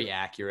very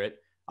accurate.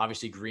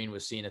 Obviously Green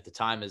was seen at the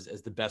time as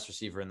the best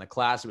receiver in the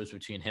class. It was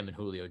between him and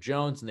Julio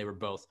Jones, and they were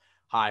both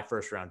high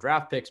first round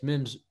draft picks.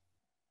 Mims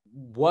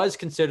was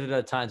considered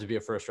at times to be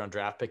a first round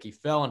draft pick. He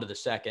fell into the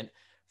second,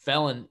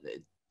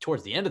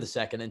 towards the end of the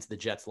second into the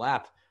Jets'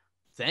 lap,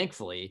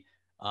 thankfully.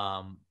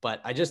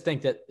 But I just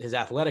think that his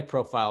athletic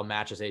profile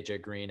matches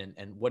AJ Green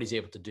and what he's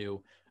able to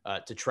do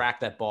to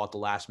track that ball at the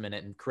last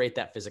minute and create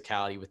that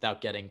physicality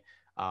without getting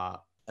a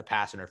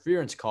pass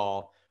interference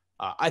call.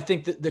 I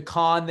think that the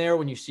con there,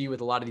 when you see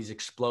with a lot of these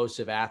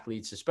explosive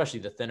athletes, especially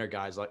the thinner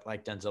guys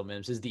like Denzel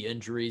Mims, is the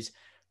injuries.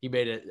 He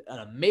made an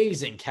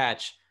amazing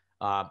catch,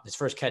 his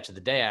first catch of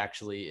the day,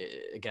 actually,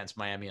 against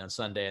Miami on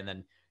Sunday. And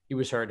then he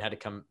was hurt and had to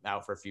come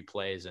out for a few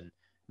plays. And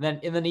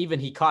then even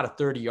he caught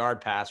a 30-yard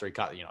pass, or he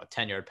caught, a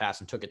 10-yard pass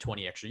and took it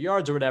 20 extra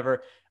yards or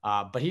whatever.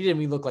 But he didn't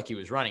even look like he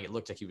was running. It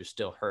looked like he was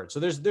still hurt. So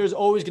there's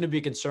always going to be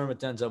a concern with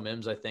Denzel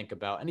Mims, I think,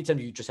 about anytime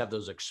you just have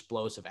those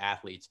explosive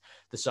athletes,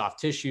 the soft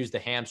tissues, the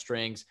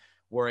hamstrings,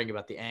 worrying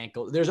about the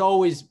ankle. There's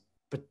always,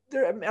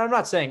 I'm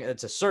not saying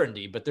it's a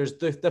certainty, but there's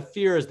the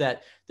fear is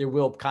that there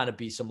will kind of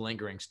be some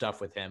lingering stuff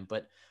with him.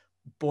 But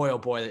boy, oh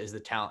boy, is the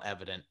talent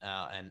evident.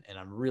 And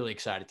I'm really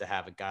excited to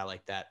have a guy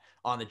like that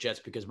on the Jets,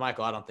 because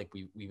Michael, I don't think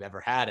we've ever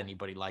had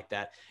anybody like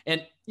that.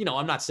 And,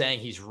 I'm not saying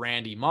he's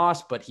Randy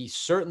Moss, but he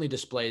certainly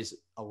displays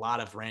a lot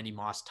of Randy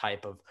Moss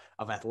type of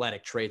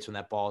athletic traits when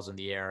that ball's in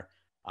the air.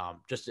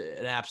 Just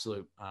an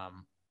absolute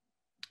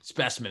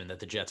specimen that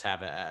the Jets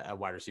have a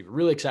wide receiver.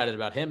 Really excited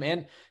about him.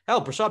 And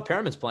hell, Brashad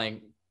Perriman's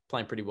playing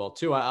pretty well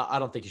too. I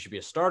don't think he should be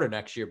a starter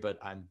next year, but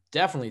I'm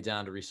definitely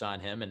down to re-sign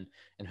him and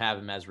have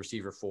him as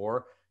receiver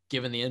 4.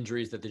 Given the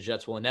injuries that the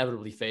Jets will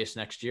inevitably face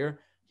next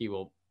year, he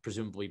will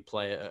presumably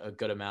play a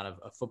good amount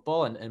of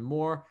football, and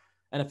more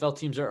NFL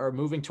teams are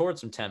moving towards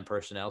some 10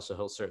 personnel. So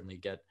he'll certainly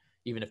get,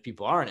 even if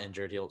people aren't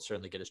injured, he'll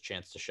certainly get his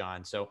chance to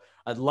shine. So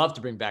I'd love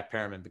to bring back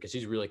Perriman, because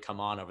he's really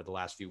come on over the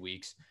last few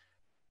weeks.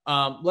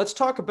 Let's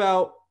talk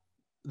about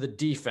the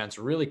defense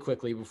really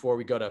quickly before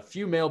we go to a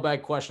few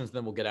mailbag questions.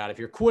 Then we'll get out of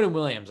here. Quinnen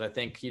Williams, I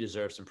think he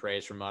deserves some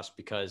praise from us,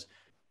 because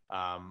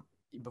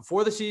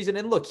before the season,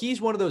 and look, he's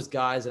one of those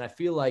guys, and I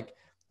feel like,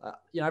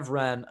 I've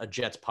ran a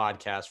Jets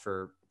podcast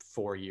for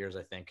 4 years,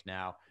 I think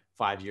now,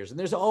 5 years. And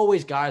there's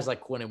always guys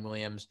like Quinnen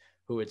Williams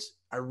who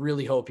I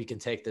really hope he can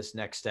take this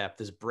next step,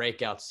 this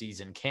breakout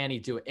season. Can he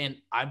do it? And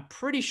I'm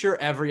pretty sure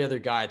every other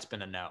guy it's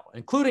been a no,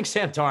 including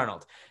Sam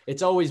Darnold.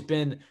 It's always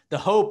been the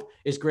hope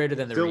is greater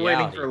than the reality. Still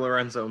waiting for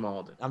Lorenzo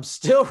Mauldin. I'm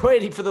still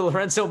waiting for the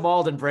Lorenzo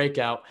Mauldin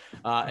breakout.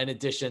 In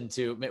addition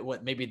to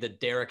maybe the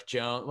Derek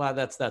Jones. Well,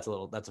 that's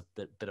a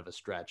bit of a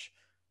stretch.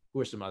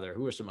 Who are some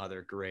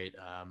other great?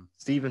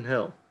 Stephen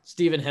Hill.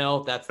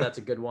 That's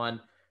a good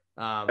one.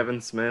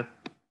 Devin Smith.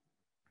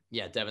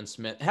 Yeah, Devin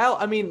Smith. Hell,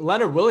 I mean,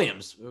 Leonard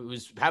Williams,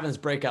 who's having his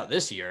breakout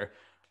this year,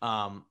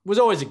 was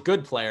always a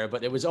good player,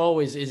 but it was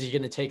always, is he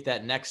going to take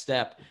that next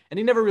step? And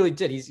he never really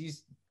did.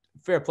 He's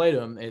fair play to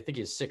him. I think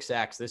he has 6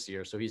 sacks this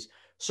year, so he's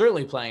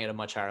certainly playing at a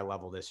much higher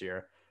level this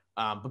year.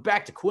 But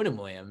back to Quinnen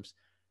Williams,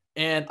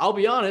 and I'll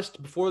be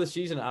honest, before the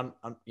season, I'm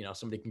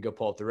somebody can go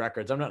pull up the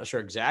records. I'm not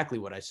sure exactly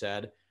what I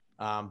said,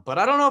 but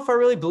I don't know if I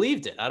really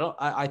believed it.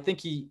 I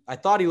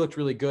thought he looked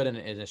really good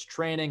in his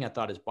training. I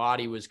thought his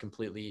body was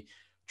completely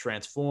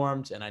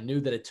transformed, and I knew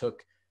that it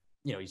took,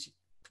 he's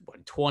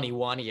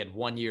 21. He had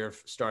 1 year of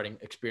starting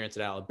experience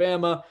at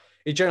Alabama.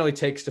 It generally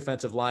takes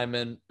defensive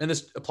linemen, and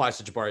this applies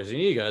to Jabari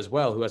Zuniga as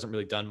well, who hasn't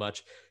really done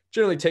much.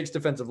 Generally takes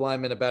defensive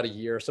linemen about a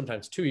year,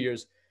 sometimes 2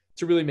 years,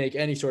 to really make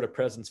any sort of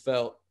presence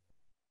felt.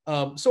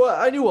 So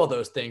I knew all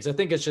those things. I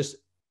think it's just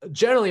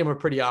generally I'm a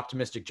pretty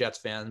optimistic Jets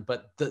fan,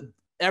 but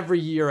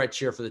every year I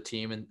cheer for the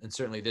team, and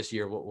certainly this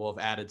year we'll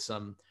have added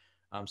some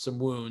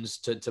wounds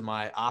to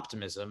my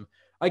optimism.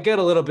 I get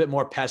a little bit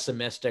more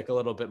pessimistic, a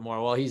little bit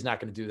more, well, he's not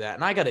going to do that.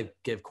 And I got to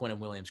give Quinnen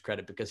Williams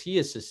credit because he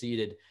has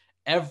succeeded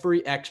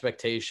every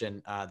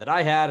expectation that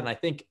I had. And I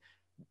think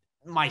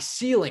my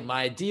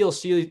ideal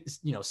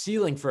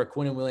ceiling for a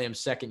Quinnen Williams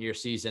second year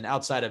season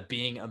outside of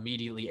being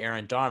immediately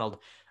Aaron Donald.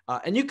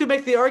 And you could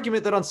make the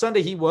argument that on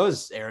Sunday he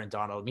was Aaron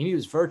Donald. I mean, he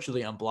was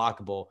virtually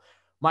unblockable.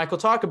 Michael,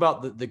 talk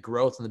about the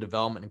growth and the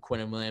development in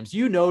Quinnen Williams.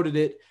 You noted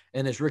it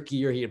in his rookie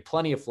year. He had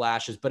plenty of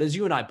flashes, but as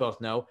you and I both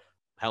know,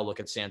 hell,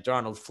 look at Sam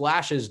Darnold.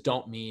 Flashes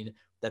don't mean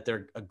that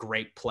they're a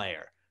great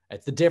player.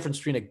 It's the difference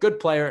between a good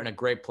player and a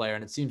great player,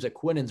 and it seems that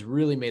Quinnen's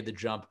really made the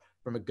jump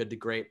from a good to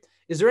great.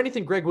 Is there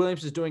anything Greg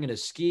Williams is doing in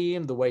his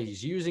scheme, the way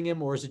he's using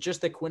him, or is it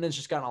just that Quinnen's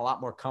just gotten a lot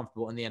more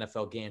comfortable in the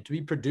NFL game to be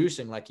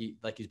producing like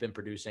he's been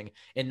producing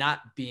and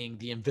not being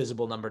the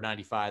invisible number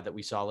 95 that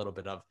we saw a little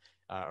bit of,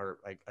 or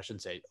I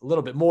shouldn't say a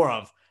little bit more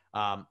of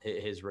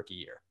his rookie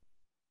year?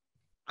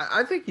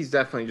 I think he's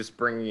definitely just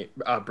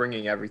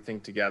bringing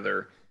everything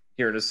together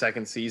here in his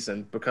second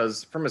season,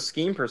 because from a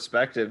scheme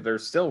perspective, they're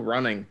still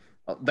running.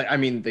 I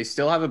mean, they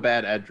still have a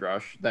bad edge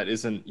rush that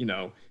isn't,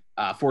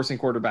 forcing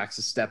quarterbacks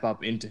to step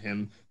up into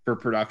him for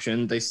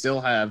production. They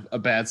still have a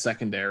bad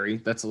secondary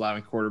that's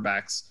allowing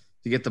quarterbacks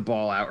to get the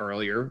ball out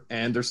earlier,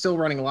 and they're still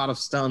running a lot of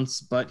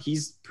stunts, but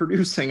he's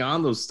producing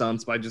on those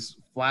stunts by just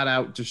flat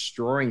out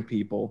destroying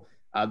people.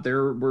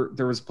 There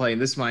was play in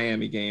this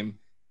Miami game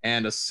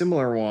and a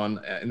similar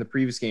one in the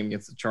previous game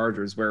against the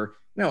Chargers where,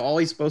 all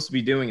he's supposed to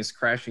be doing is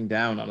crashing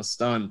down on a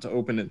stunt to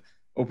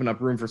open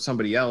up room for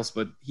somebody else,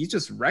 but he's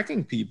just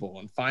wrecking people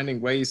and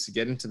finding ways to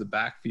get into the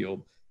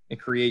backfield and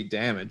create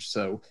damage.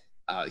 So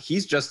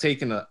he's just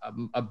taken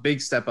a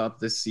big step up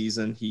this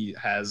season. He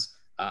has,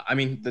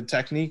 the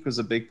technique was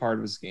a big part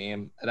of his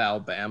game at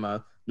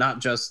Alabama, not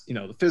just,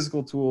 the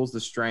physical tools, the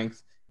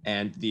strength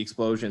and the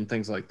explosion,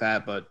 things like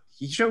that, but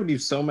he showed you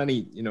so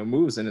many,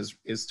 moves in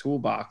his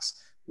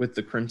toolbox with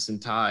the Crimson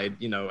Tide,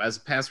 as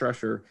a pass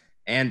rusher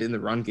and in the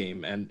run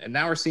game. And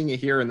now we're seeing it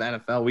here in the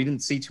NFL. We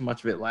didn't see too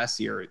much of it last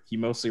year. He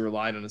mostly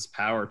relied on his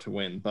power to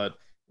win, but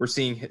we're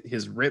seeing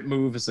his rip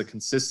move as a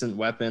consistent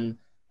weapon.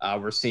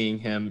 We're seeing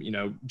him,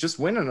 just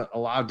win in a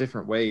lot of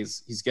different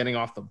ways. He's getting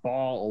off the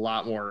ball a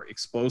lot more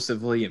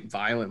explosively and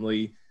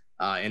violently.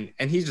 And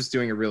he's just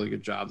doing a really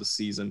good job this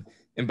season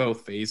in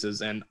both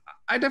phases. And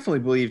I definitely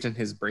believed in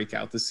his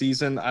breakout this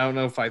season. I don't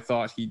know if I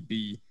thought he'd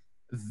be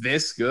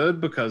this good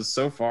because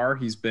so far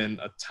he's been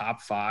a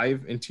top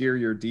 5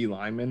 interior D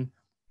lineman.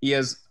 He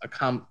has a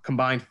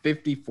combined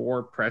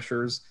 54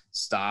 pressures,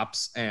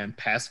 stops, and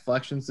pass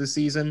deflections this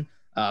season.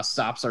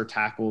 Stops are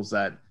tackles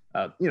that,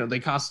 they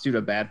constitute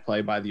a bad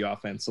play by the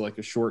offense. So like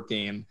a short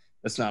game,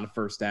 that's not a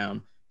first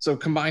down. So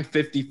combined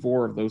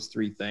 54 of those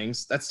 3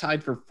 things. That's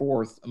tied for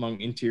 4th among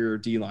interior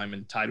D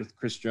linemen, tied with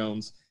Chris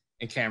Jones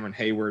and Cameron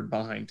Hayward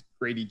behind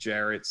Grady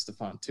Jarrett,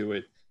 Stephon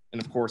Tuitt,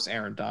 and of course,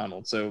 Aaron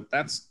Donald. So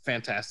that's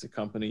fantastic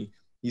company.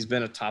 He's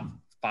been a top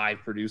 5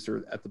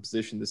 producer at the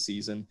position this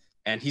season,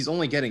 and he's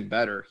only getting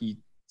better. He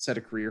set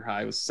a career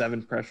high with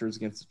 7 pressures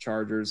against the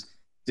Chargers,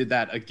 did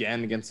that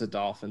again against the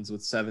Dolphins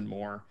with 7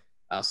 more.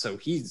 So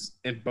he's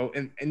in both,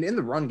 and in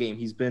the run game,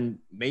 he's been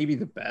maybe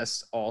the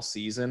best all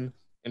season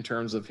in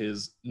terms of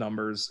his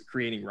numbers.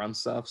 Creating run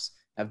stuffs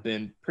have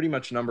been pretty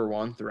much number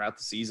 1 throughout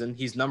the season.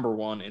 He's number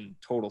 1 in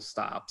total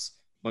stops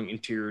among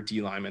interior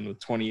D linemen with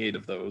 28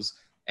 of those.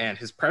 And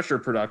his pressure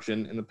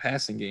production in the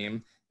passing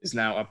game is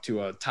now up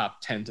to a top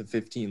 10 to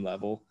 15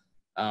 level.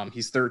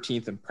 He's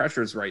 13th in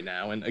pressures right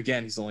now. And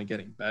again, he's only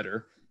getting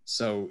better.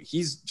 So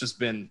he's just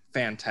been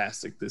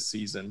fantastic this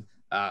season.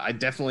 I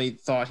definitely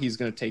thought he's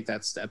going to take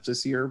that step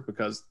this year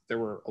because there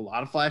were a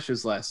lot of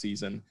flashes last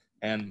season.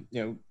 And,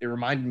 it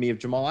reminded me of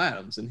Jamal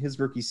Adams. In his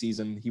rookie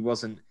season, he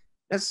wasn't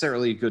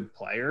necessarily a good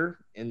player.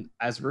 And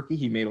as a rookie,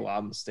 he made a lot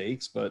of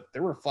mistakes, but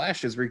there were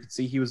flashes where you could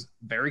see he was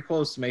very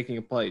close to making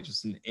a play,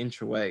 just an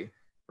inch away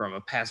from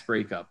a pass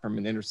breakup, from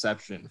an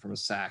interception, from a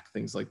sack,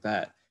 things like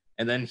that.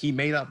 And then he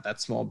made up that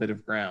small bit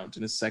of ground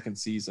in his second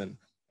season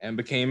and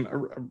became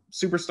a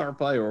superstar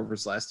player over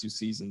his last 2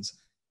 seasons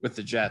with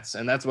the Jets.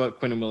 And that's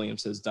what Quinnen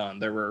Williams has done.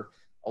 There were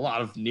a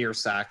lot of near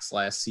sacks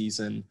last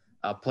season,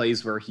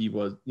 plays where he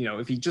was,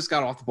 if he just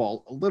got off the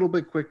ball a little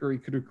bit quicker, he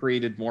could have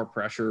created more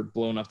pressure,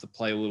 blown up the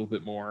play a little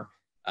bit more.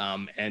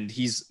 And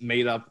he's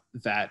made up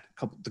the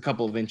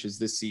couple of inches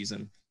this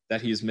season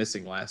that he is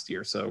missing last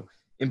year. So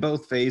in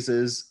both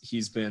phases,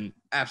 he's been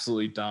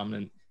absolutely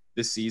dominant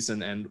this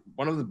season and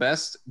one of the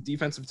best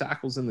defensive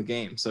tackles in the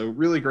game. So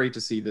really great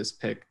to see this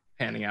pick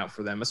panning out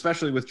for them,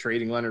 especially with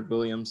trading Leonard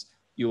Williams.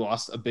 You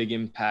lost a big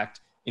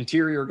impact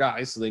interior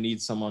guy, so they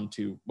needed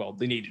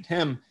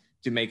him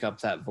to make up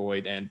that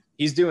void, and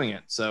he's doing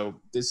it. So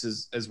this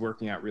is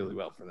working out really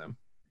well for them.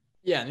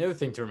 Yeah, and the other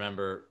thing to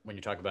remember when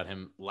you talk about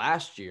him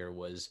last year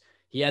was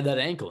he had that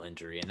ankle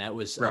injury, and that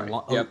was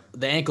the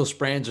ankle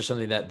sprains are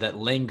something that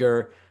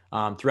linger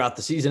throughout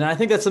the season. And I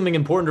think that's something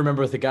important to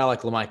remember with a guy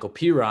like LaMichael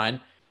Pirine,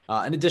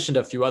 in addition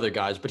to a few other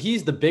guys. But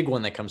he's the big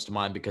one that comes to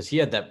mind because he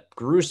had that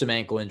gruesome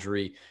ankle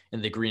injury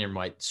in the green and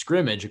white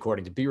scrimmage.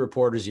 According to beat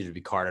reporters, he had to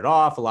be carted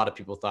off. A lot of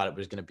people thought it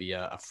was going to be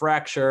a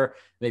fracture.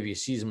 Maybe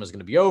his season was going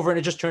to be over, and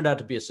it just turned out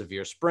to be a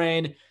severe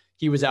sprain.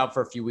 He was out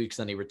for a few weeks,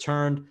 then he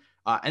returned.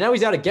 And now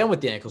he's out again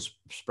with the ankle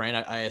sprain.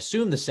 I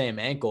assume the same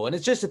ankle. And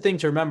it's just a thing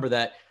to remember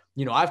that,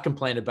 I've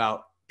complained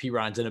about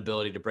Perine's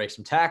inability to break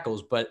some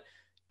tackles, but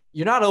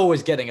you're not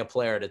always getting a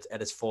player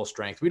at its full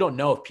strength. We don't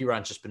know if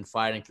Perine's just been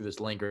fighting through this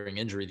lingering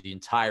injury the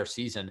entire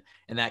season,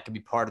 and that could be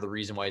part of the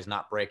reason why he's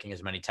not breaking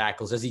as many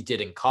tackles as he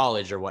did in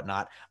college or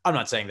whatnot. I'm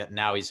not saying that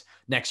now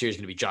next year he's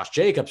going to be Josh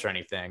Jacobs or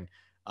anything,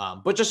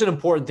 but just an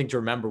important thing to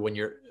remember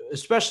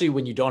especially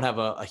when you don't have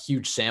a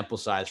huge sample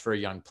size for a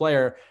young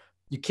player.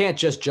 You can't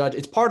just judge.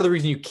 It's part of the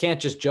reason you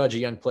can't just judge a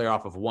young player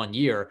off of 1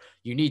 year.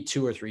 You need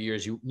 2 or 3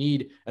 years. You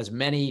need as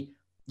many,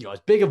 as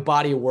big a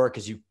body of work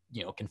as you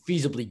can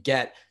feasibly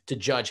get to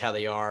judge how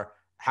they are,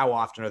 how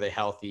often are they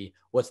healthy,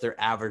 what's their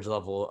average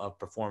level of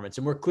performance.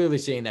 And we're clearly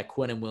seeing that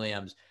Quinnen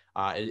Williams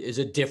is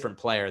a different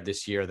player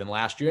this year than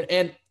last year.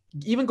 And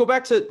even go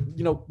back to,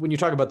 when you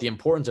talk about the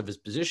importance of his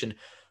position,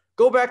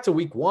 go back to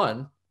week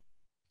 1,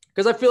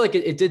 because I feel like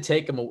it did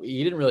take him.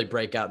 He didn't really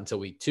break out until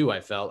week 2.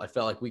 I felt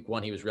like week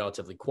 1, he was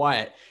relatively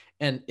quiet.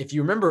 And if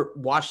you remember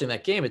watching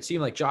that game, it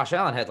seemed like Josh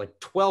Allen had like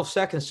 12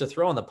 seconds to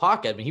throw in the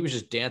pocket. I mean, he was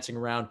just dancing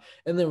around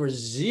and there was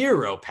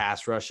 0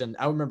 pass rush. And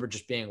I remember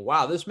just being,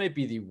 wow, this may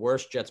be the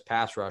worst Jets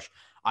pass rush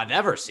I've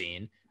ever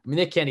seen. I mean,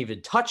 they can't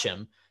even touch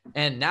him.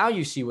 And now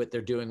you see what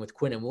they're doing with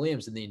Quinnen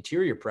Williams and the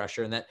interior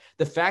pressure. And that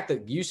the fact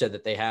that you said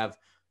that they have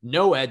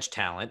no edge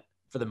talent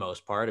for the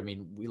most part. I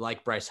mean, we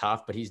like Bryce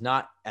Huff, but he's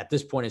not at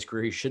this point in his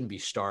career. He shouldn't be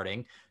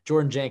starting.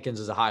 Jordan Jenkins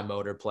is a high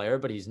motor player,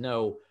 but he's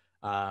no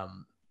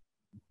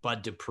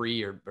Bud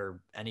Dupree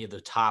or any of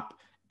the top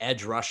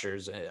edge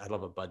rushers. I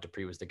love it. Bud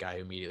Dupree was the guy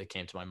who immediately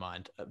came to my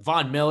mind.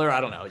 Von Miller, I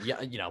don't know.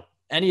 Yeah,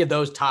 any of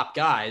those top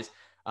guys.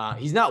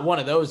 He's not one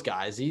of those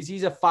guys.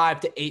 He's a 5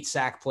 to 8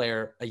 sack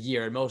player a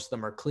year, and most of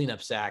them are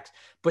cleanup sacks.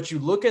 But you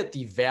look at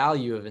the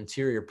value of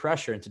interior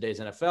pressure in today's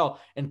NFL,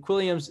 and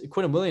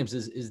Quinnen Williams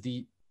is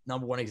the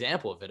number one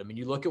example of it. I mean,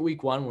 you look at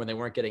week 1 when they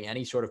weren't getting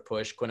any sort of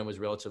push, Quinnen was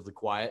relatively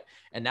quiet.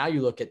 And now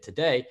you look at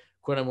today,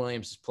 Quinnen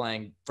Williams is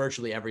playing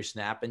virtually every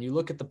snap. And you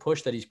look at the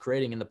push that he's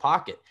creating in the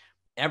pocket.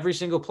 Every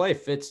single play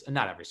fits,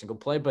 not every single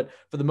play, but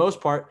for the most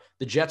part,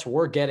 the Jets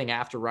were getting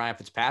after Ryan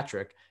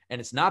Fitzpatrick.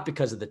 And it's not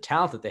because of the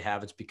talent that they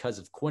have. It's because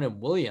of Quinnen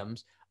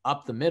Williams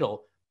up the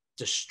middle,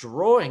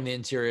 destroying the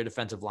interior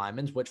defensive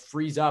linemen, which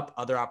frees up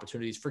other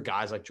opportunities for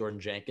guys like Jordan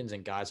Jenkins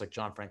and guys like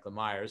John Franklin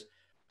Myers.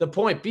 The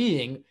point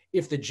being,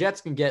 if the Jets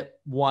can get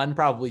 1,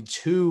 probably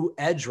 2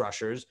 edge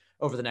rushers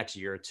over the next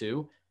year or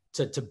 2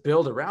 to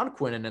build around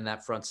Quinnen in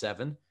that front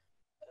 7,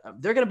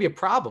 they're going to be a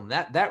problem.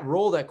 That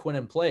role that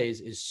Quinnen plays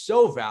is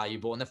so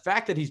valuable. And the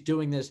fact that he's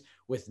doing this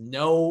with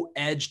no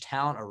edge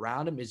talent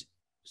around him is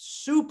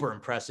super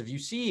impressive. You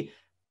see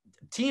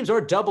teams are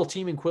double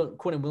teaming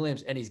Quinnen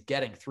Williams and he's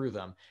getting through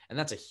them. And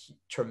that's a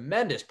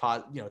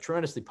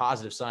tremendously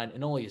positive sign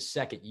in only his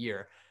second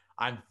year.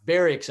 I'm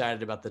very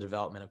excited about the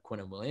development of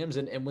Quinnen Williams.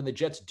 And when the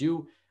Jets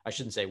do, I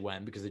shouldn't say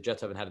when, because the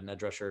Jets haven't had an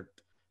edge rusher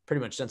pretty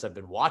much since I've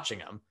been watching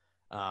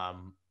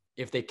them.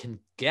 If they can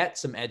get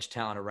some edge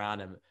talent around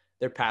him,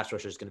 their pass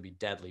rusher is going to be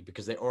deadly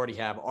because they already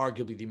have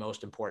arguably the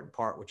most important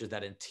part, which is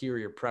that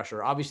interior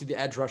pressure. Obviously, the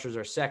edge rushers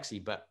are sexy,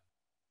 but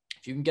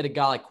if you can get a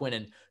guy like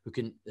Quinnen who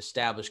can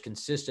establish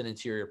consistent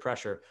interior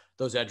pressure,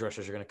 those edge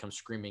rushers are going to come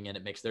screaming in.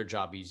 It makes their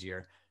job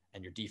easier,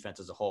 and your defense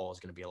as a whole is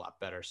going to be a lot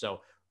better.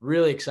 So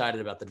really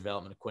excited about the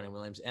development of Quinnen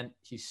Williams, and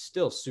he's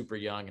still super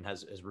young and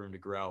has room to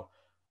grow.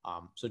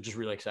 So just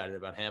really excited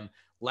about him.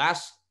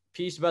 Last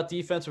piece about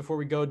defense before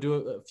we go do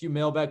a few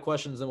mailbag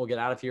questions, then we'll get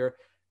out of here.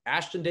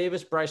 Ashton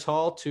Davis, Bryce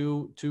Hall,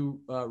 two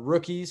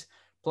rookies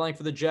playing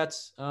for the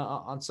Jets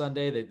on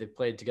Sunday. They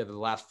played together the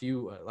last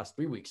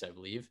 3 weeks, I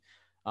believe.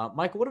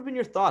 Michael, what have been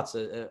your thoughts?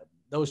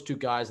 Those two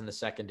guys in the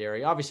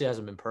secondary obviously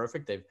hasn't been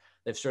perfect.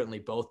 They've certainly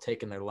both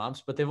taken their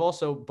lumps, but they've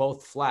also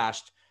both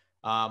flashed.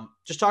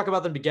 Just talk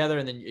about them together,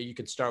 and then you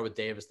can start with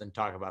Davis, then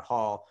talk about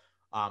Hall.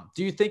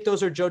 Do you think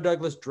those are Joe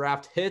Douglas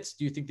draft hits?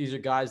 Do you think these are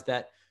guys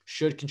that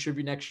should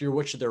contribute next year?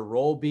 What should their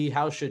role be?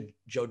 How should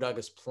Joe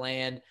Douglas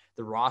plan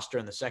the roster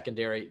and the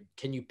secondary?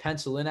 Can you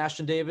pencil in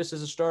Ashton Davis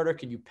as a starter?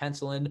 Can you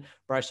pencil in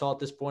Bryce Hall at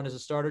this point as a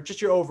starter?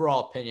 Just your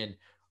overall opinion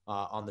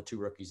on the two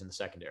rookies in the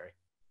secondary.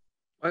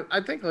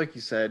 I think, like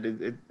you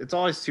said, it's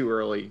always too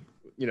early.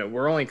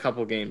 We're only a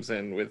couple games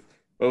in with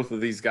both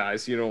of these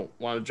guys. You don't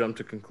want to jump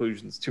to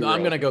conclusions too early. I'm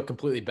going to go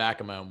completely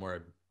back on my own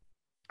word.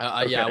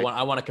 Okay. Yeah,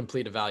 I want a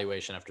complete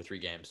evaluation after 3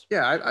 games.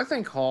 Yeah, I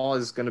think Hall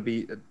is going to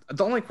be –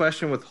 the only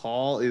question with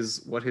Hall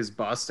is what his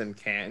bust in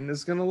Canton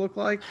is going to look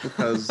like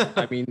because,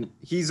 I mean,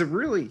 he's a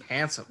really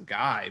handsome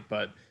guy,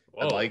 but,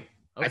 okay.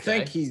 I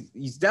think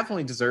he's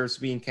definitely deserves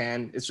to be in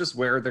Canton. It's just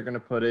where they're going to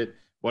put it,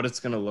 what it's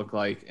going to look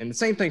like. And the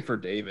same thing for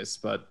Davis,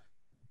 but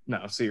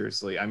no,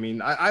 seriously. I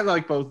mean, I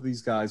like both of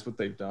these guys, what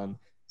they've done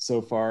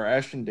so far.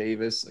 Ashton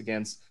Davis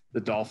against the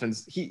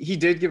Dolphins, he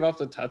did give up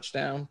the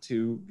touchdown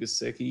to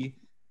Gesicki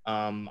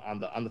on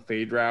the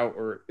fade route,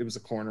 or it was a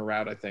corner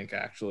route, I think,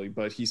 actually,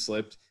 but he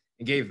slipped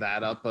and gave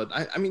that up. But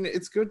I mean,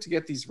 it's good to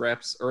get these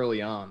reps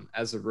early on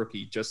as a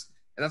rookie, and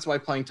that's why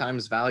playing time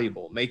is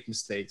valuable. Make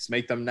mistakes,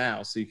 make them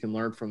now so you can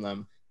learn from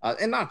them.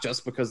 And not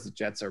just because the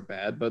Jets are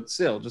bad, but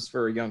still just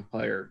for a young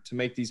player to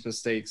make these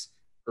mistakes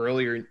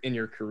earlier in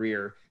your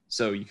career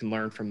so you can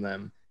learn from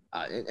them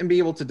and be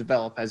able to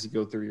develop as you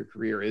go through your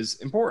career is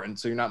important.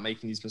 So you're not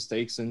making these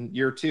mistakes in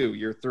year 2,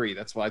 year 3.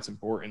 That's why it's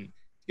important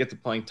get the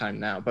playing time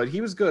now. But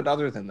he was good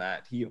other than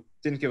that. He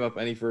didn't give up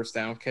any first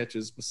down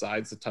catches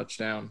besides the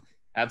touchdown,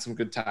 had some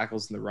good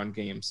tackles in the run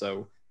game.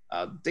 So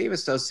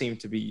Davis does seem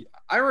to be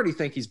 – I already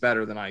think he's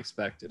better than I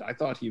expected. I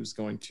thought he was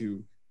going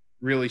to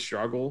really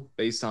struggle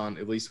based on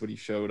at least what he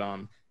showed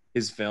on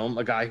his film,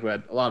 a guy who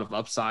had a lot of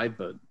upside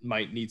but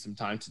might need some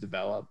time to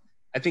develop.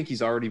 I think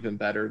he's already been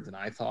better than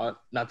I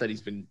thought. Not that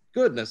he's been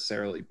good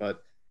necessarily,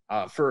 but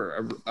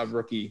for a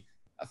rookie –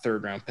 a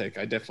 3rd-round pick,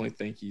 I definitely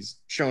think he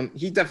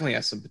definitely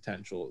has some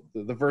potential.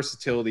 The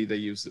versatility they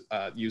use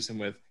him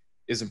with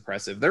is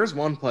impressive. There's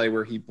one play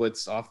where he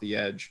blitzed off the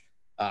edge.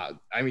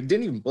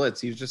 Didn't even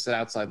blitz. He was just an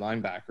outside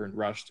linebacker and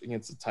rushed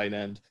against the tight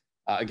end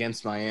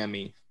against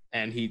Miami.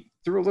 And he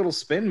threw a little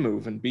spin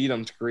move and beat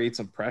him to create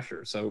some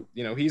pressure. So,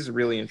 he's a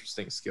really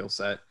interesting skill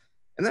set.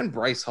 And then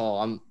Bryce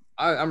Hall,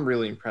 I'm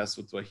really impressed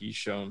with what he's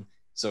shown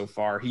so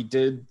far. He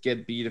did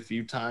get beat a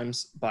few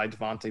times by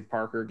Devontae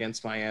Parker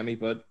against Miami,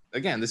 but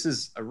again, this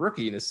is a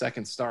rookie in his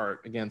 2nd start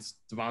against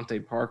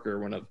Devontae Parker,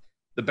 one of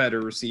the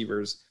better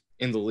receivers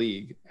in the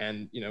league.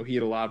 And, he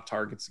had a lot of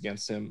targets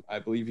against him. I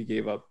believe he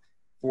gave up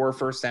 4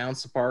 first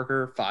downs to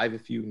Parker, 5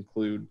 if you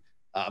include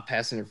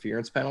pass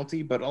interference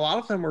penalty, but a lot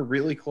of them were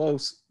really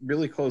close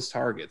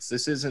targets.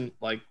 This isn't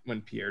like when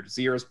Pierre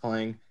Desir is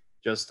playing,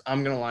 just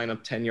I'm going to line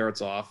up 10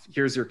 yards off.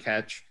 Here's your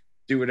catch.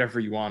 Do whatever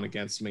you want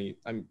against me.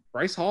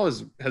 Bryce Hall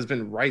has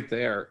been right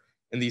there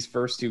in these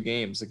first 2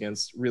 games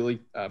against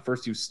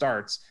first 2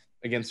 starts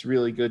against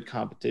really good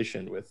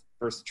competition with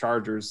first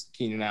Chargers,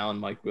 Keenan Allen,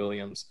 Mike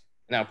Williams,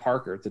 and now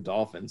Parker at the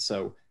Dolphins.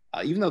 So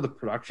even though the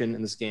production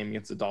in this game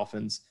against the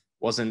Dolphins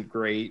wasn't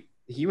great,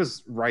 he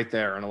was right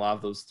there in a lot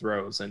of those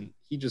throws, and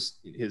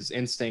his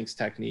instincts,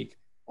 technique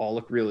all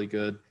look really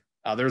good.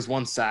 There's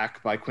one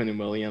sack by Quinnen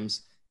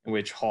Williams in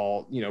which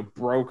Hall,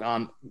 broke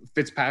on –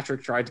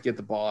 Fitzpatrick tried to get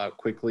the ball out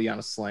quickly on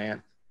a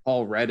slant.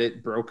 Hall read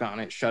it, broke on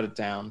it, shut it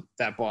down.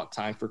 That bought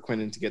time for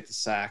Quinnen to get the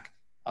sack.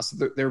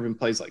 So there have been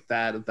plays like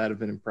that have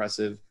been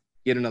impressive.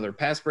 He had another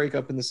pass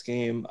breakup in this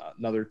game,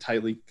 another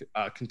tightly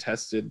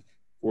contested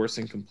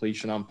forcing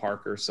completion on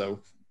Parker. So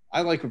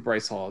I like what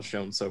Bryce Hall has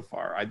shown so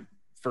far.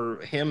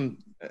 For him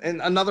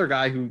and another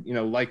guy who,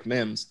 like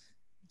Mims,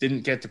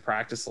 didn't get to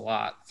practice a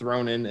lot,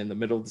 thrown in the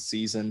middle of the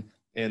season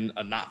in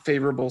a not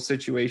favorable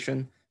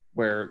situation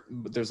where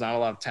there's not a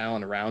lot of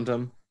talent around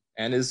him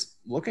and is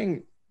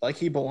looking like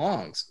he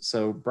belongs.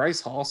 So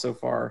Bryce Hall so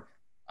far,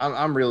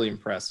 I'm really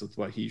impressed with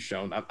what he's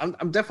shown.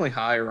 I'm definitely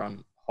higher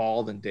on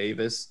Hall than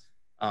Davis,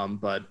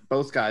 but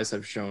both guys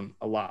have shown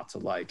a lot to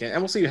like. And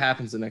we'll see what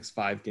happens the next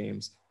 5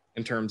 games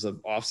in terms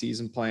of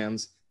offseason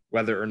plans,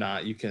 whether or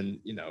not you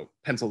can,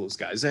 pencil those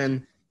guys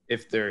in,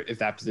 if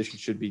that position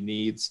should be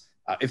needs,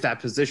 if that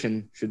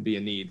position should be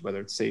a need,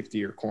 whether it's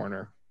safety or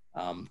corner.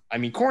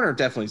 Corner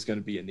definitely is going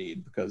to be a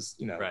need because,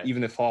 right.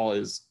 Even if Hall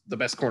is the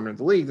best corner in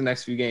the league, the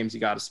next few games, you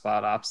got a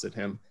spot opposite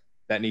him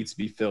that needs to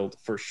be filled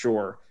for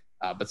sure.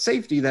 But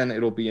safety, then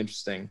it'll be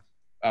interesting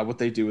what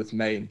they do with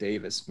May and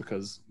Davis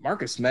because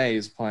Marcus May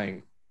is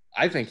playing.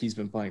 I think he's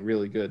been playing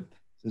really good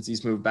since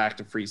he's moved back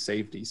to free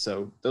safety.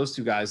 So those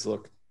two guys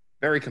look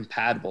very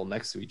compatible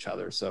next to each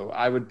other. So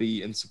I would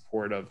be in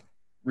support of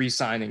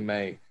re-signing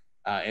May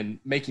and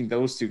making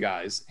those two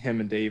guys,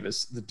 him and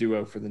Davis, the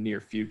duo for the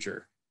near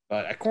future.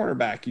 But at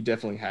cornerback, you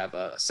definitely have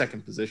a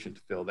second position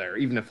to fill there,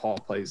 even if Hall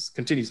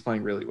continues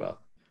playing really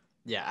well.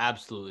 Yeah,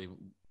 absolutely.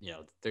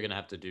 They're going to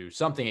have to do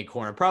something at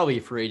corner, probably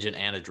a free agent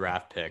and a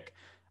draft pick.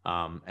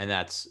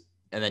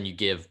 And then you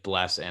give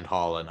Bless and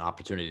Hall an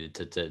opportunity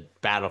to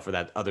battle for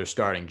that other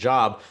starting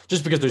job,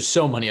 just because there's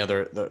so many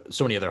other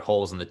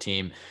holes in the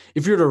team.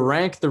 If you were to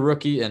rank the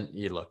rookie, and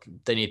you look,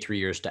 they need 3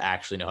 years to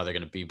actually know how they're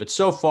going to be. But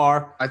so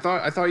far, I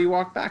thought you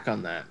walked back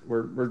on that.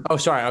 We're oh,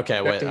 sorry. Okay,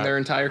 wait. Their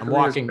entire I'm careers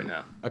walking right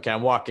now. Okay,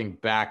 I'm walking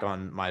back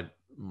on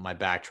my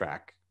backtrack.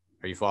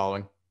 Are you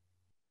following?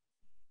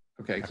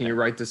 Okay, can you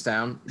write this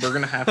down? We're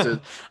gonna have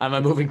to. Am I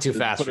moving too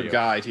fast put for a you?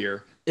 guide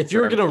here. If you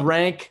were going to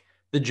rank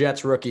the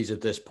Jets rookies at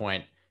this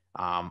point,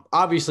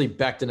 obviously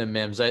Becton and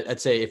Mims,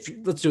 I'd say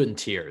let's do it in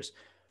tiers.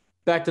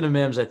 Becton and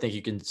Mims, I think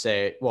you can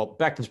say, well,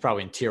 Becton's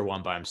probably in tier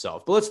 1 by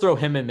himself, but let's throw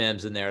him and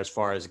Mims in there as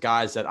far as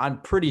guys that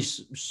I'm pretty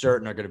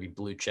certain are going to be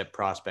blue chip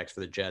prospects for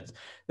the Jets.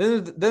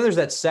 Then there's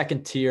that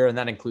second tier, and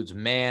that includes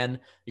Mann.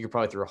 You could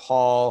probably throw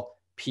Hall,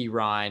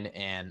 Pirine,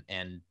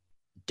 and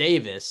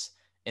Davis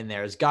in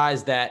there as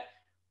guys that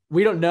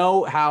we don't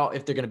know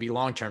if they're going to be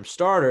long-term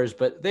starters,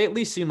 but they at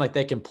least seem like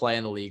they can play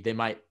in the league. They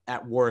might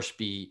at worst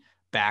be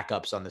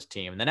backups on this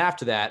team. And then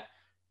after that,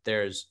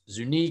 there's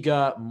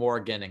Zuniga,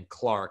 Morgan, and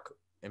Clark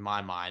in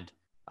my mind.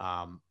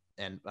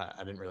 And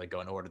I didn't really go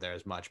in order there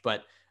as much,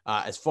 but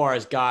as far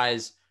as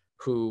guys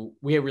who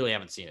we really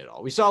haven't seen at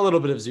all, we saw a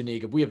little bit of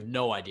Zuniga. We have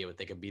no idea what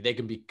they can be. They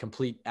can be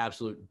complete,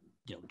 absolute,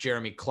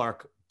 Jeremy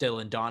Clark,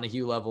 Dylan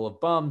Donahue level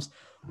of bums,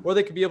 or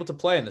they could be able to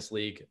play in this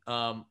league.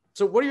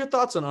 So what are your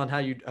thoughts on how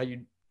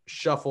you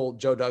shuffle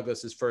Joe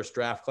Douglas's first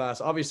draft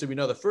class? Obviously, we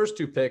know the first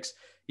 2 picks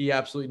he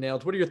absolutely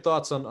nailed. What are your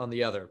thoughts on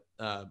the other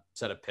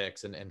set of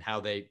picks and how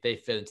they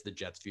fit into the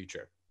Jets'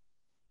 future?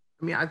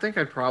 I mean, I think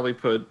I'd probably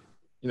put,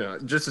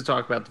 just to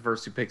talk about the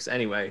first 2 picks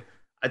anyway,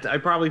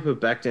 I'd probably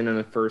put Becton in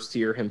the first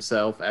tier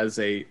himself as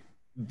a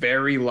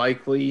very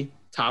likely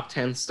top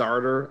 10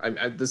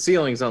 starter. The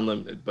ceiling's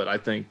unlimited, but I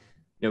think,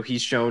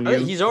 he's shown you.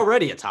 He's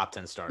already a top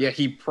 10 starter. Yeah,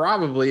 he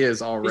probably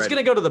is already. He's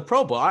going to go to the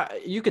Pro Bowl.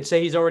 You could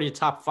say he's already a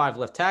top 5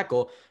 left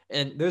tackle.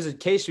 And there's a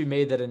case to be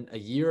made that in a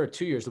year or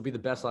 2 years, he'll be the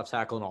best left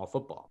tackle in all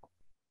football.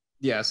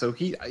 Yeah, so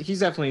he's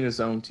definitely in his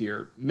own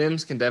tier.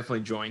 Mims can definitely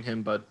join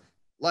him, but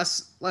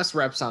less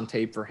reps on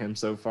tape for him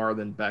so far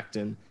than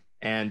Becton.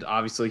 And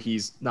obviously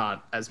he's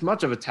not as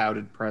much of a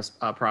touted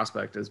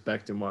prospect as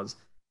Becton was.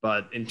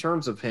 But in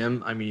terms of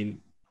him, I mean,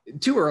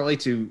 too early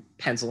to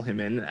pencil him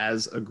in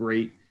as a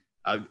great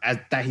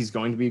that he's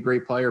going to be a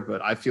great player,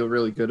 but I feel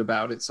really good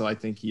about it. So I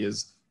think he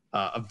is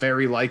a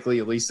very likely,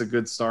 at least a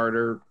good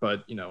starter,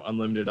 but,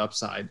 unlimited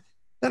upside.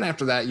 Then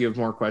after that, you have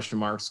more question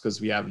marks because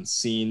we haven't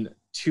seen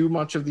too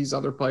much of these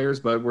other players,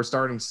 but we're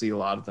starting to see a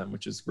lot of them,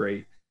 which is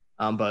great.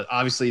 But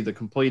obviously the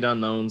complete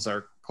unknowns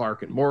are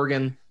Clark and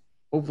Morgan.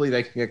 Hopefully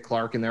they can get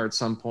Clark in there at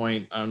some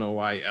point. I don't know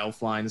why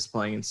Elfline is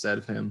playing instead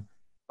of him,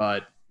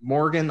 but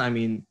Morgan, I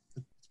mean,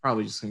 it's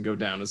probably just going to go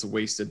down as a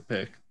wasted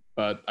pick,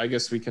 but I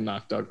guess we can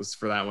knock Douglas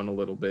for that one a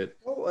little bit.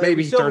 Well,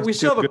 maybe we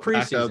still have a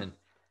preseason.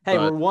 Hey,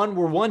 we're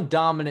one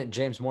dominant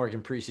James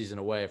Morgan preseason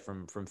away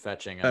from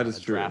fetching a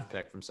draft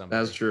pick from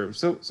somebody. That's true.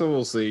 So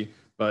we'll see.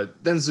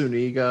 But then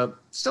Zuniga,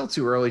 still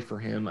too early for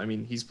him. I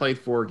mean, he's played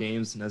 4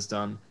 games and has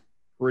done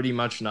pretty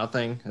much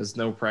nothing. Has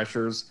no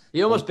pressures.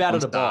 He almost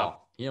batted a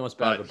ball. He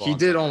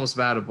did almost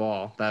bat a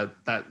ball. But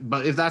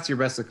if that's your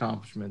best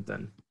accomplishment,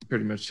 then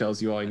pretty much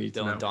tells you all you need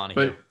to know. Donahue.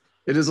 But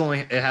it has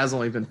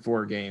only been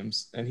 4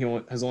 games, and he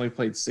has only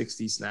played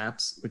 60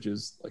 snaps, which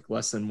is like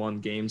less than 1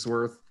 game's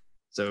worth.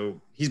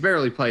 So he's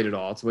barely played at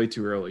all. It's way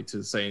too early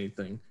to say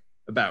anything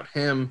about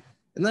him.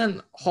 And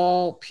then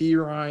Hall,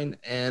 Pirine,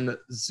 and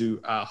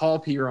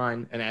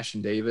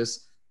Ashton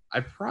Davis.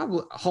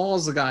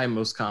 Hall's the guy I'm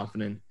most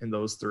confident in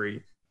those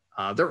 3.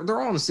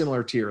 They're all in a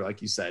similar tier,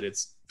 like you said.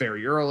 It's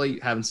very early.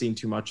 Haven't seen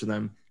too much of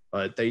them,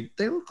 but they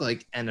look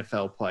like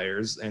NFL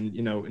players. And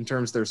in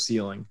terms of their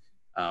ceiling,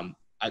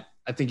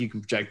 I think you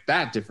can project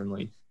that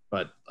differently.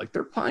 But like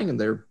they're playing and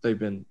they've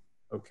been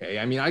okay.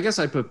 I mean, I guess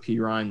I put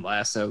Pirine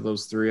last out of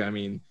those 3. I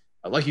mean,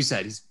 like you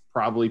said, he's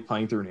probably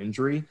playing through an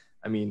injury.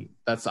 I mean,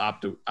 that's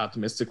the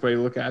optimistic way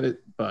to look at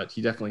it, but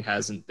he definitely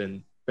hasn't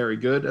been very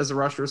good as a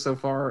rusher so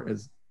far.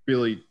 Has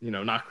really,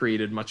 not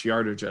created much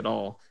yardage at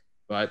all.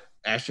 But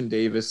Ashton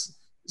Davis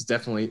is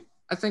definitely,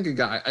 I think, a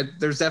guy.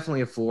 There's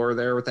definitely a floor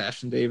there with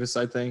Ashton Davis,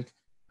 I think,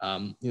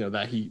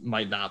 that he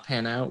might not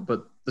pan out.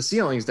 But the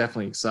ceiling is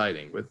definitely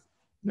exciting with,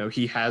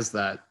 he has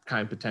that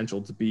kind of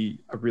potential to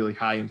be a really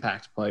high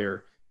impact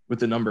player with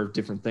the number of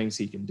different things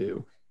he can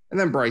do. And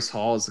then Bryce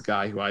Hall is a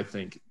guy who I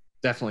think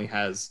definitely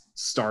has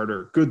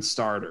good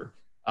starter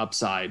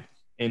upside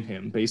in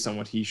him based on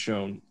what he's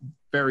shown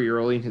very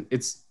early.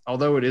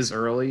 Although it is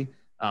early,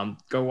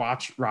 go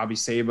watch Robbie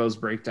Sabo's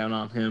breakdown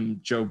on him,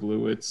 Joe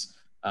Blewett's,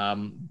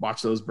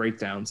 watch those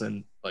breakdowns,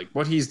 and like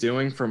what he's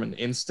doing from an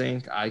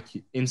instincts,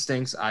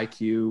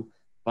 IQ,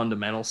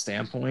 fundamental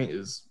standpoint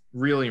is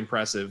really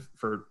impressive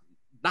for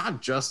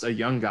not just a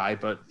young guy,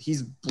 but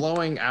he's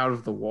blowing out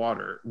of the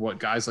water what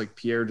guys like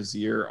Pierre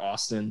Desir,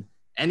 Austin,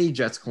 any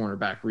Jets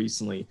cornerback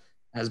recently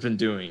has been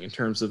doing in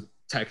terms of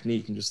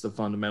technique and just the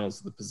fundamentals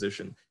of the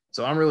position.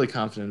 So I'm really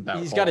confident about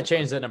He's got to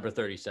change that number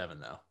 37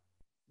 though.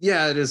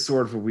 Yeah, it is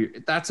sort of a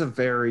weird. That's a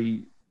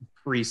very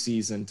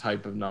preseason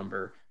type of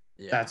number.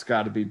 Yeah. That's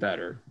got to be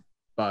better.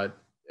 But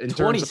in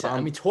 27,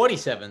 I mean,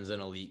 27 is an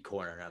elite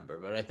corner number,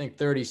 but I think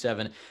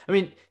 37. I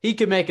mean, he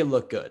could make it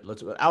look good.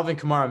 Alvin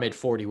Kamara made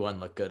 41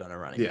 look good on a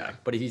running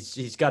back, but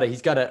he's got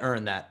to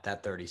earn that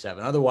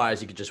 37.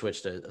 Otherwise, he could just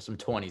switch to some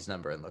 20s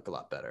number and look a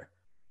lot better.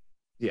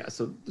 Yeah,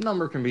 so the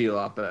number can be a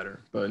lot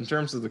better, but in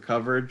terms of the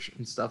coverage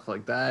and stuff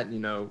like that,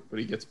 what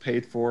he gets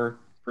paid for,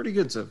 pretty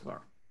good so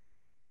far.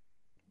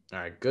 All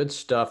right, good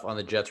stuff on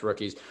the Jets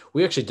rookies.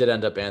 We actually did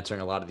end up answering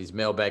a lot of these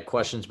mailbag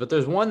questions, but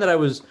there's one that I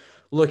was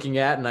looking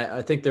at, and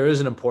I think there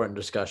is an important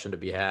discussion to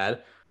be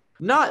had.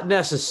 Not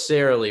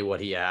necessarily what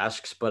he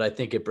asks, but I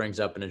think it brings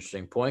up an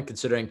interesting point,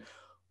 considering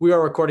we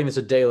are recording this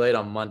a day late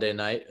on Monday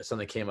night.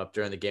 Something came up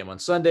during the game on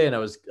Sunday, and I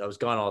was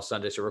gone all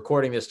Sunday, so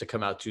recording this to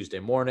come out Tuesday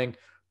morning.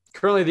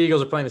 Currently, the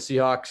Eagles are playing the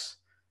Seahawks.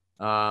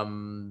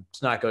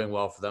 It's not going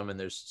well for them, and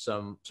there's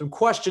some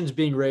questions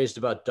being raised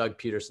about Doug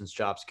Peterson's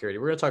job security.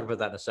 We're going to talk about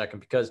that in a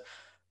second because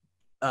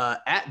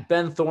at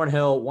Ben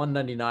Thornhill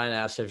 199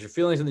 asks, have your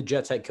feelings on the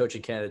Jets head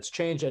coaching candidates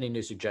changed? Any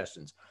new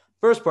suggestions?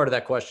 First part of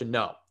that question,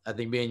 no. I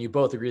think me and you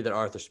both agree that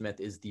Arthur Smith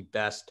is the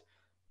best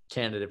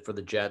candidate for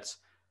the Jets.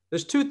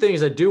 There's two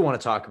things I do want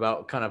to talk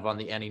about kind of on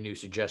the any new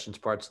suggestions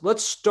parts.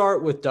 Let's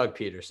start with Doug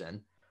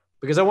Peterson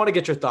because I want to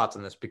get your thoughts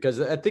on this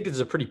because I think it's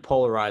a pretty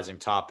polarizing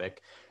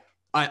topic.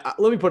 Let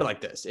me put it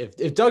like this.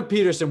 If Doug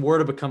Peterson were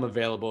to become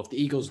available, if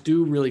the Eagles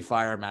do really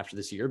fire him after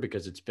this year,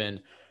 because it's been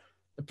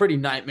a pretty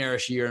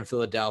nightmarish year in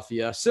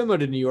Philadelphia, similar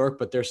to New York,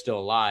 but they're still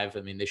alive.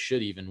 I mean, they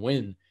should even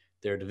win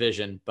their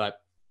division,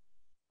 but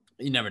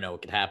you never know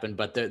what could happen.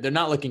 But they're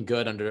not looking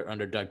good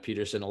under Doug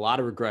Peterson. A lot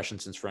of regression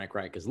since Frank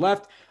Reich has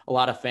left. A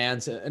lot of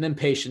fans, an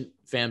impatient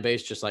fan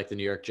base, just like the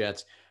New York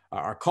Jets,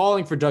 are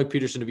calling for Doug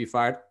Peterson to be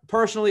fired.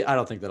 Personally, I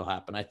don't think that'll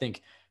happen. I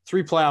think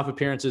 3 playoff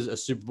appearances, a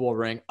Super Bowl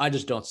ring, I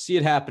just don't see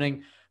it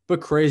happening.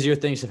 But crazier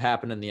things have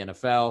happened in the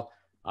NFL.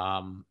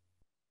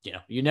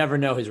 You never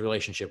know his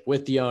relationship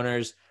with the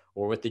owners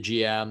or with the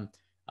GM.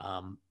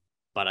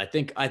 But I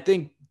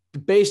think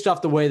based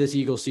off the way this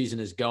Eagles season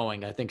is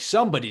going, I think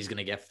somebody's going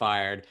to get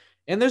fired.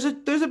 And there's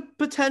a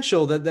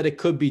potential that it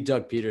could be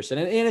Doug Peterson.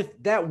 And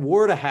if that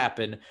were to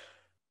happen,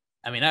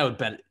 I mean, I would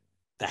bet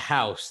the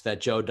house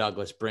that Joe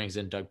Douglas brings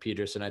in Doug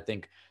Peterson. I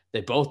think they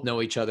both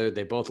know each other.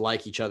 They both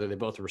like each other. They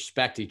both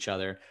respect each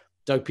other.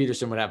 Doug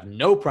Peterson would have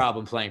no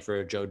problem playing for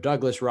a Joe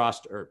Douglas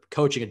roster or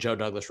coaching a Joe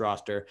Douglas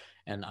roster.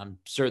 And I'm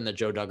certain that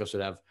Joe Douglas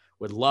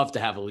would love to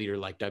have a leader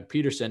like Doug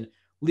Peterson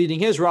leading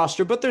his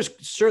roster. But there's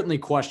certainly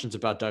questions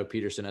about Doug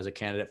Peterson as a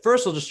candidate.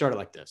 First, I'll just start it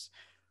like this.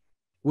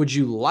 Would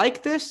you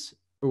like this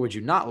or would you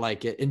not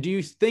like it? And do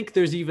you think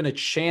there's even a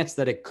chance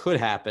that it could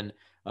happen,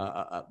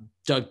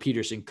 Doug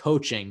Peterson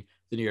coaching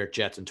the New York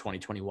Jets in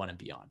 2021 and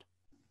beyond?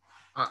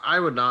 I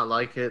would not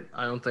like it.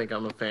 I don't think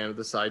I'm a fan of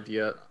this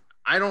idea.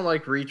 I don't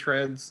like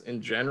retreads in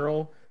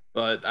general,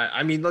 but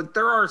I mean, look,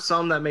 there are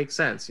some that make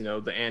sense,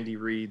 the Andy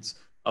Reids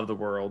of the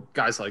world,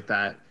 guys like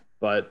that.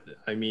 But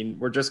I mean,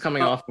 we're just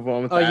coming off of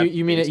one with that.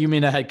 You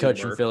mean a head coach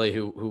from Philly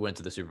who went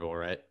to the Super Bowl,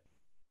 right?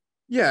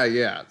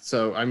 Yeah.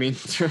 So I mean,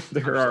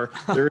 there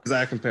is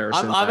that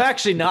comparison. I'm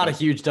actually not a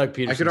huge Doug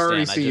Peterson fan.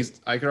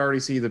 I could already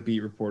see the beat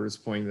reporters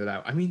pointing that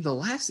out. I mean, the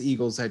last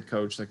Eagles head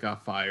coach that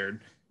got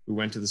fired, who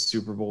went to the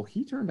Super Bowl,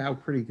 he turned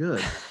out pretty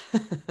good.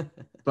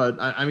 But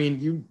I mean,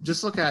 you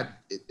just look at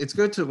it's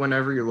good to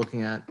whenever you're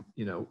looking at,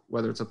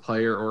 whether it's a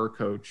player or a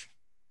coach,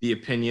 the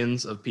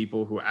opinions of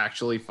people who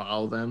actually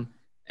follow them.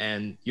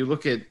 And you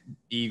look at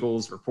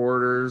Eagles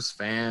reporters,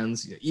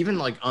 fans, even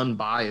like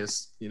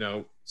unbiased,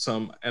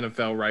 some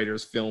NFL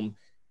writers, film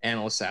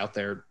analysts out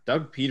there.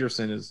 Doug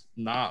Peterson is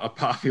not a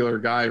popular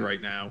guy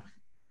right now.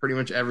 Pretty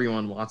much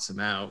everyone wants him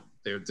out.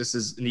 This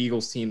is an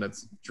Eagles team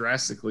that's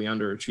drastically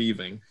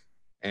underachieving.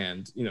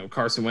 And,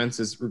 Carson Wentz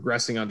is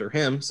regressing under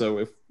him. So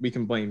if we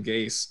can blame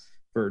Gase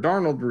for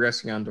Darnold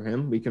regressing under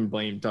him, we can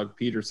blame Doug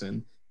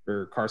Peterson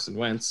for Carson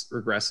Wentz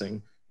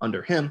regressing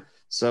under him.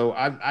 So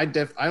I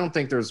don't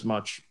think there's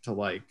much to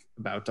like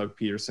about Doug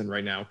Peterson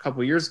right now. A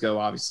couple of years ago,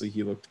 obviously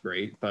he looked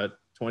great, but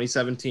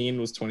 2017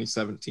 was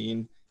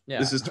 2017. Yeah.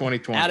 This is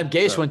 2020. Adam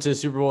Gase went to the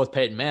Super Bowl with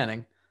Peyton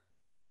Manning.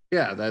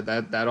 Yeah,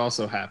 that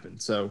also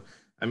happened. So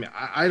I mean,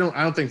 I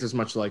don't think there's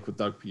much like with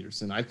Doug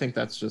Peterson. I think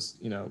that's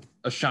just,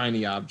 a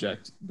shiny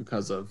object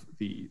because of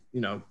the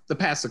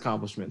past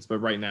accomplishments. But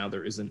right now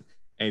there isn't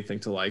anything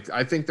to like.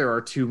 I think there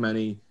are too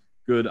many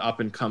good up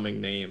and coming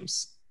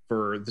names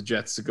for the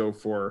Jets to go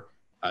for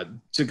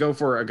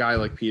a guy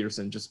like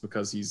Peterson just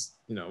because he's,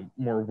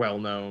 more well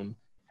known,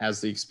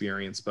 has the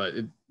experience. But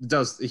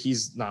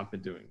he's not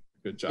been doing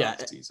a good job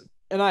this season.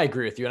 And I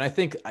agree with you. And I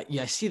think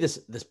I see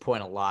this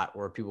point a lot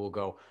where people will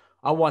go,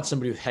 I want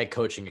somebody with head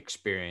coaching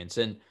experience.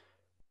 And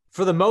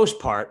for the most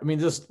part, I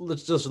mean,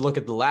 let's just look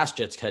at the last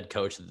Jets head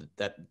coach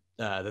that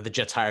the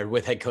Jets hired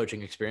with head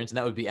coaching experience, and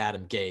that would be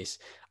Adam Gase.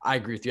 I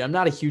agree with you. I'm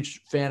not a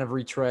huge fan of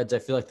retreads. I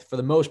feel like for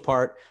the most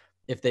part,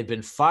 if they've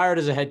been fired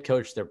as a head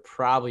coach, they're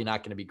probably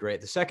not going to be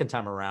great the second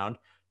time around.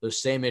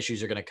 Those same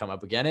issues are going to come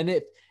up again. And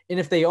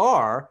if they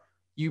are,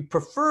 you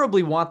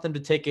preferably want them to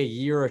take a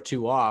year or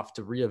two off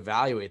to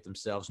reevaluate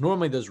themselves.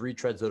 Normally those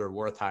retreads that are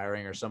worth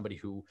hiring are somebody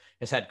who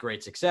has had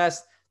great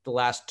success. The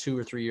last 2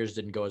 or 3 years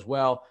didn't go as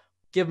well.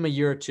 Give them a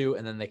year or two,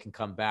 and then they can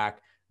come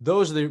back.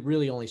 Those are the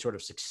really only sort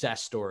of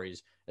success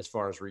stories as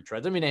far as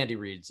retreads. I mean, Andy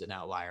Reid's an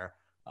outlier,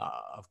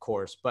 of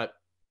course, but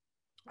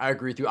I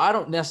agree with you. I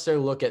don't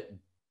necessarily look at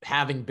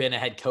having been a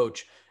head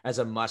coach as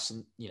a must,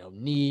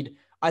 need.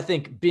 I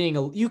think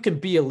you can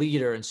be a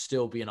leader and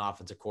still be an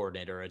offensive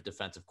coordinator or a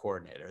defensive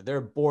coordinator. There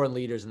are born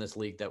leaders in this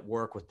league that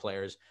work with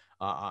players,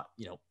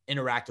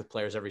 interact with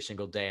players every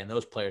single day. And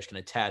those players can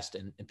attest,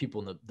 and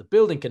people in the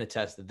building can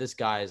attest that this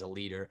guy is a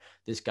leader.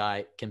 This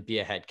guy can be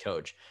a head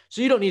coach.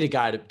 So you don't need a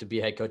guy to be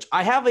a head coach.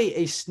 I have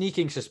a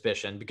sneaking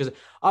suspicion, because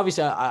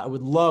obviously I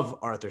would love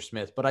Arthur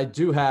Smith, but I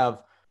do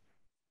have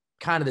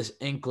kind of this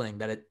inkling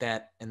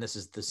and this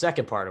is the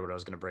second part of what I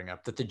was going to bring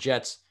up, that the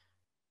Jets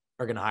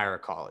are going to hire a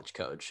college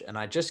coach. And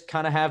I just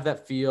kind of have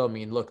that feel. I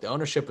mean, look, the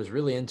ownership was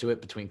really into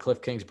it between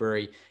Cliff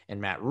Kingsbury and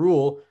Matt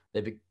Rule.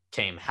 They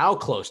became how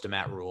close to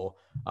Matt Rule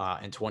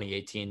in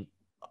 2018.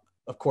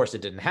 Of course,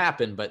 it didn't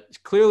happen, but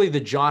clearly the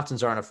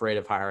Johnsons aren't afraid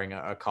of hiring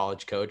a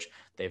college coach.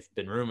 They've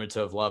been rumored to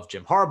have loved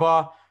Jim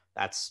Harbaugh.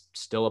 That's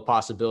still a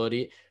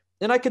possibility.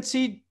 And I could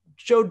see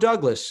Joe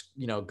Douglas,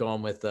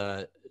 going with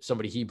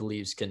somebody he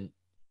believes can,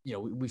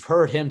 we've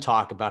heard him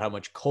talk about how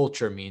much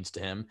culture means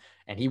to him,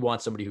 and he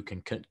wants somebody who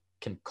can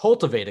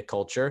cultivate a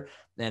culture.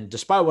 And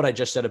despite what I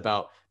just said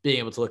about being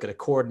able to look at a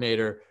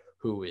coordinator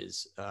who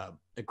is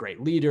a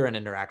great leader and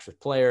interacts with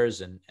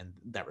players and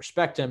that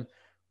respect him,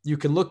 you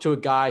can look to a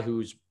guy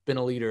who's been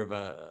a leader of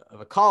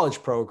a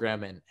college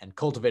program and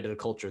cultivated a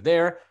culture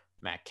there.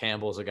 Matt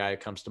Campbell is a guy who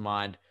comes to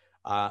mind,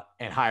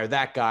 and hire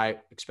that guy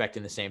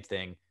expecting the same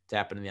thing to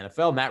happen in the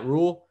NFL. Matt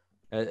Rule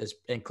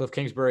and Cliff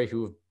Kingsbury,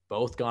 who have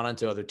both gone on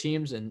to other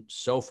teams and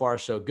so far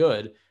so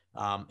good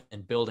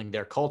in building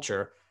their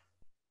culture.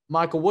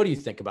 Michael, what do you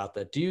think about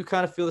that? Do you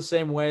kind of feel the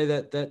same way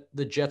that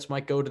the Jets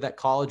might go to that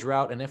college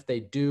route? And if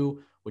they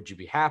do, would you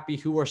be happy?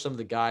 Who are some of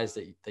the guys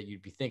that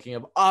you'd be thinking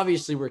of?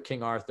 Obviously, we're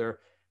King Arthur.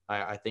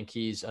 I think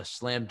he's a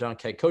slam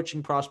dunk head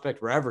coaching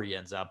prospect wherever he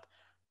ends up.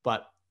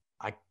 But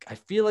I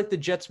feel like the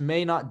Jets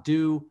may not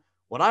do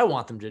what I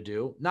want them to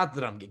do. Not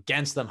that I'm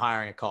against them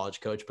hiring a college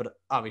coach, but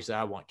obviously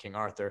I want King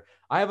Arthur.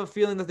 I have a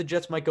feeling that the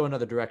Jets might go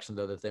another direction,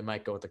 though, that they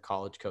might go with a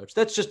college coach.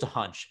 That's just a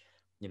hunch.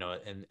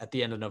 And at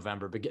the end of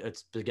November,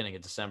 it's beginning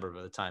of December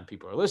by the time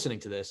people are listening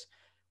to this,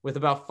 with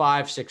about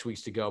 5-6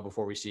 weeks to go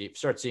before we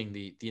start seeing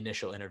the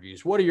initial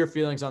interviews. What are your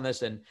feelings on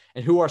this, and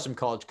who are some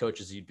college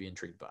coaches you'd be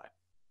intrigued by?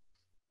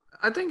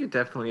 I think it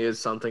definitely is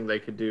something they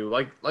could do.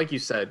 Like you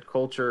said,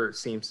 culture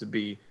seems to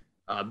be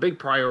a big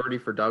priority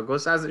for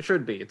Douglas, as it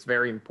should be. It's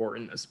very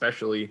important,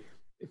 especially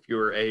if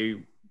you're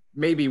a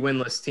maybe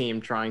winless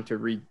team trying to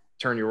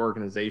return your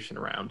organization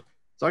around.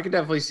 So I could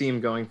definitely see him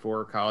going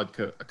for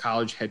a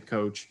college head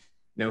coach,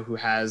 who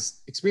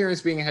has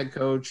experience being a head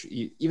coach,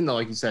 even though,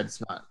 like you said,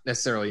 it's not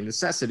necessarily a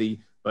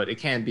necessity, but it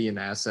can be an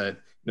asset,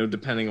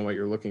 depending on what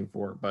you're looking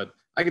for. But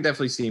I could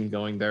definitely see him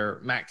going there.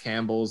 Matt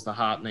Campbell's the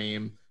hot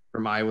name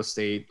from Iowa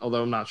State,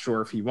 although I'm not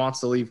sure if he wants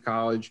to leave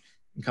college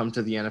and come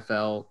to the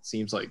NFL.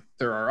 Seems like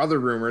there are other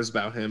rumors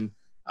about him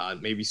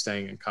maybe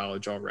staying in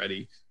college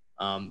already.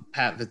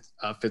 Pat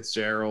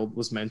Fitzgerald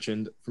was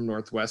mentioned from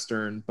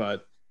Northwestern,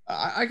 but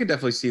I could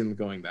definitely see them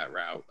going that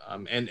route.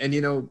 And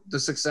the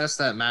success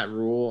that Matt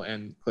Rule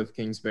and Cliff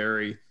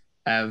Kingsbury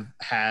have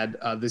had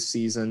this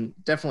season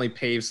definitely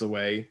paves the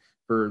way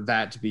for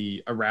that to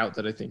be a route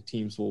that I think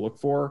teams will look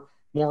for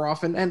more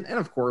often. And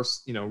of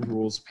course,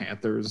 Rule's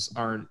Panthers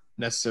aren't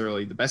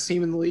necessarily the best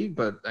team in the league,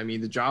 but I mean,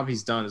 the job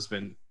he's done has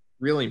been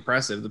really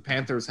impressive. The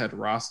Panthers had a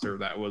roster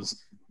that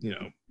was,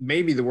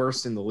 maybe the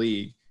worst in the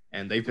league,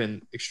 and they've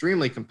been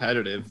extremely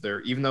competitive.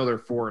 Even though they're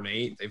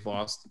 4-8, they've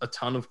lost a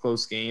ton of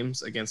close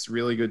games against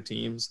really good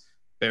teams.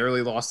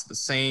 Barely lost to the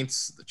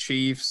Saints, the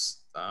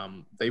Chiefs.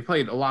 They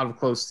played a lot of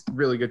close,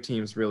 really good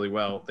teams really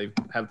well. They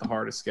have the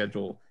hardest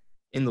schedule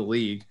in the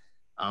league.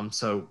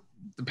 So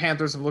the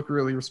Panthers have looked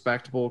really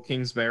respectable.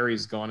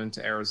 Kingsbury's gone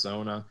into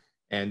Arizona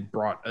and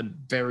brought a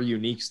very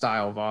unique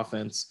style of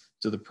offense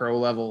to the pro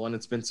level, and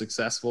it's been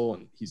successful,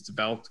 and he's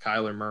developed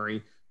Kyler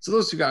Murray. So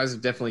those two guys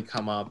have definitely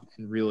come up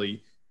and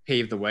really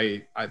paved the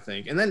way, I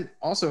think. And then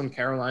also in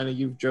Carolina,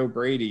 you've Joe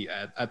Brady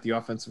at the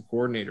offensive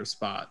coordinator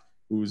spot,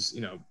 who's,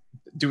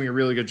 doing a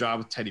really good job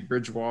with Teddy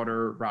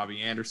Bridgewater,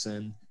 Robbie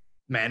Anderson,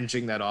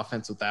 managing that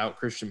offense without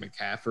Christian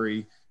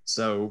McCaffrey.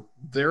 So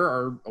there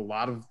are a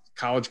lot of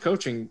college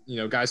coaching,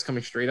 guys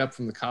coming straight up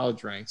from the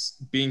college ranks,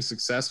 being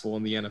successful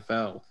in the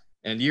NFL.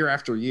 And year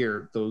after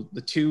year,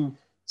 the two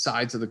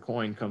sides of the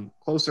coin come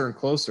closer and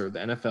closer. The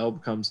NFL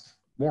becomes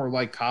more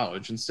like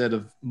college. Instead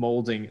of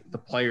molding the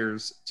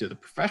players to the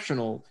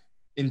professional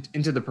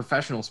into the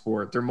professional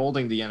sport, they're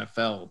molding the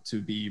NFL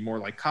to be more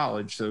like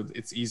college. So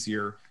it's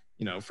easier,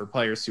 for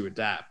players to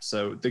adapt.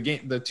 So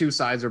the two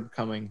sides are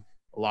becoming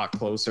a lot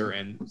closer,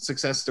 and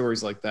success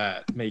stories like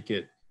that make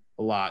it a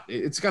a lot.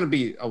 It's going to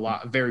be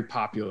a very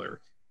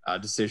popular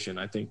decision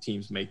I think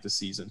teams make this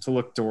season to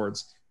look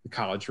towards the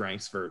college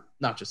ranks for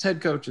not just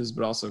head coaches,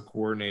 but also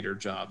coordinator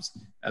jobs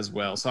as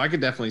well. So I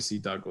could definitely see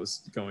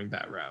Douglas going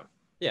that route.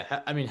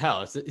 Yeah, I mean,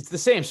 hell, it's the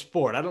same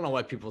sport. I don't know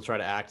why people try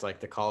to act like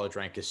the college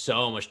rank is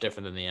so much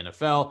different than the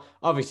NFL.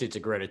 Obviously, it's a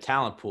greater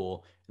talent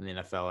pool in the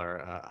NFL, or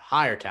a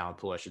higher talent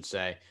pool, I should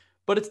say.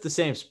 But it's the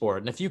same sport.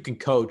 And if you can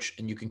coach,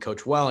 and you can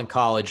coach well in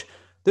college,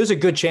 there's a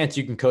good chance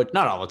you can coach,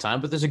 not all the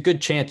time, but there's a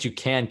good chance you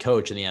can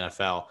coach in the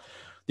NFL.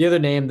 The other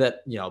name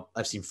that,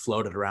 I've seen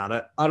floated around,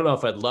 I don't know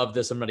if I'd love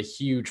this. I'm not a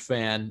huge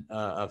fan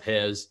of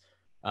his.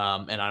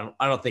 And I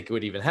don't think it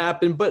would even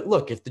happen. But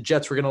look, if the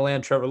Jets were going to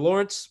land Trevor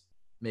Lawrence,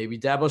 maybe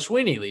Dabo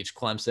Swinney leaves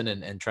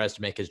Clemson and tries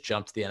to make his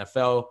jump to the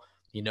NFL.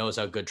 He knows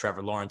how good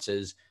Trevor Lawrence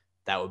is.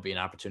 That would be an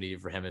opportunity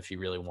for him if he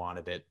really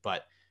wanted it.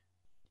 But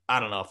I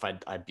don't know if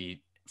I'd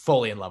be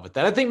fully in love with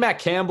that. I think Matt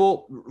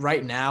Campbell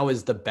right now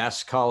is the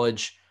best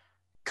college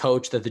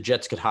coach that the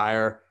Jets could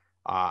hire.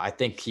 I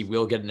think he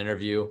will get an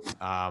interview.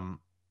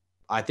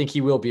 I think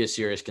he will be a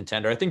serious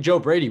contender. I think Joe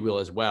Brady will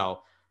as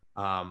well.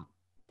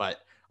 But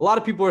a lot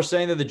of people are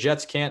saying that the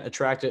Jets can't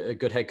attract a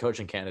good head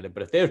coaching candidate,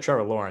 but if they have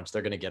Trevor Lawrence,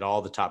 they're going to get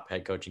all the top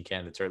head coaching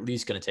candidates, or at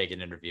least going to take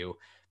an interview,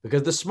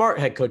 because the smart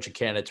head coaching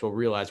candidates will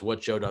realize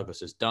what Joe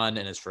Douglas has done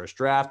in his first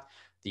draft,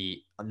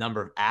 the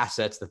number of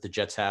assets that the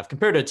Jets have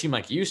compared to a team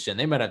like Houston.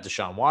 They might have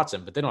Deshaun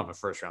Watson, but they don't have a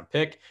first round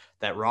pick.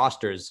 That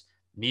roster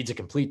needs a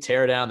complete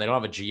teardown. They don't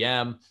have a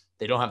GM.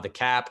 They don't have the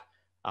cap.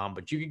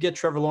 But you could get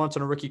Trevor Lawrence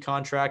on a rookie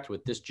contract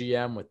with this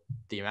GM, with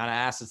the amount of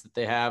assets that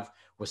they have,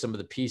 with some of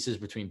the pieces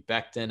between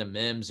Becton and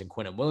Mims and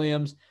Quinnen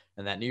Williams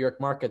and that New York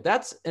market.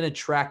 That's an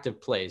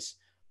attractive place.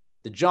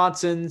 The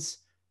Johnsons,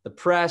 the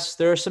press,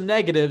 there are some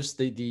negatives.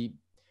 The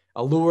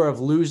allure of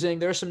losing,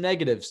 there are some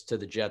negatives to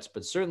the Jets,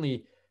 but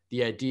certainly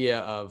the idea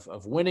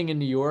of winning in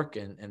New York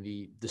and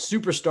the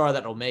superstar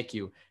that will make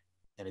you,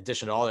 in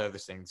addition to all the other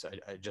things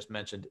I just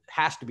mentioned,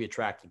 has to be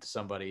attractive to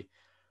somebody.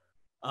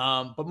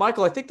 But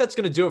Michael, I think that's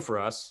going to do it for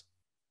us.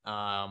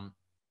 I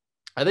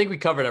think we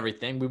covered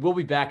everything. We will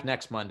be back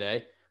next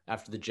Monday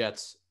after the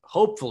Jets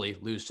hopefully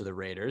lose to the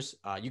Raiders.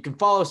 You can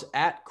follow us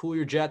at at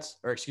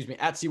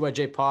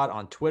CYJ Pod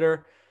on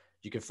Twitter.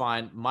 You can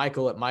find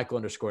Michael at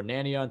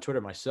Michael_Nanny on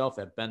Twitter, myself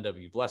at Ben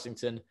W.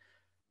 Blessington.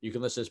 You can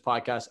listen to this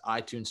podcast,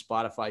 iTunes,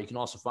 Spotify. You can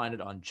also find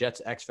it on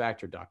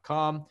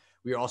jetsxfactor.com.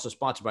 We are also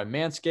sponsored by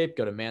Manscaped.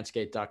 Go to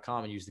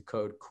manscaped.com and use the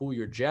code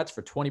CoolYourJets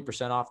for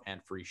 20% off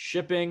and free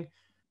shipping.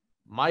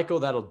 Michael,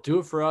 that'll do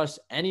it for us.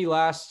 Any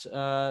last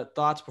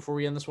thoughts before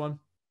we end this one?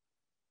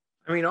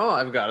 I mean, all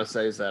I've got to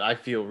say is that I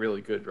feel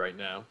really good right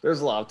now.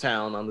 There's a lot of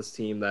talent on this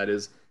team that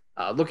is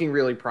looking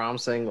really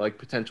promising, like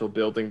potential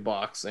building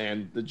blocks.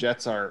 And the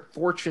Jets are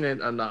fortunate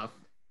enough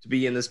to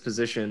be in this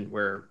position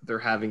where they're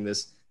having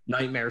this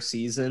nightmare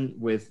season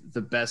with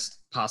the best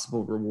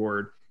possible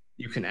reward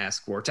you can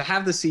ask for. To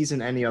have the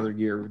season any other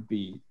year would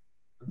be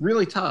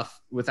really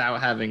tough without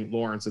having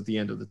Lawrence at the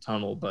end of the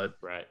tunnel. But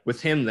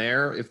with him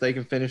there, if they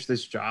can finish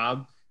this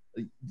job,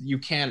 you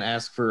can't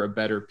ask for a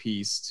better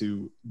piece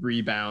to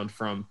rebound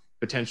from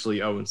potentially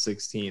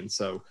 0-16.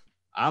 So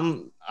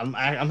I'm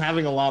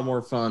having a lot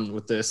more fun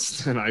with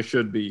this than I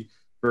should be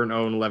for an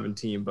 0-11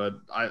 team. But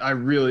I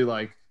really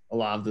like a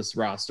lot of this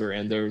roster,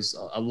 and there's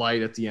a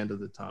light at the end of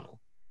the tunnel.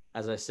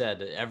 As I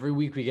said, every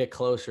week we get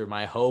closer.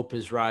 My hope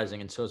is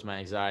rising, and so is my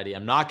anxiety.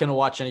 I'm not going to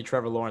watch any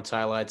Trevor Lawrence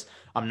highlights.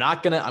 I'm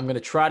going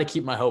to try to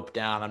keep my hope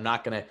down. I'm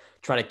not going to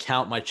try to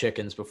count my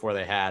chickens before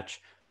they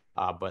hatch.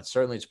 But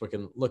certainly it's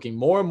looking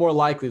more and more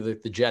likely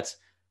that the Jets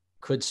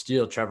could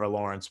steal Trevor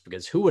Lawrence,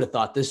 because who would have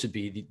thought this would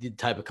be the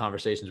type of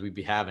conversations we'd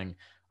be having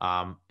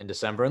in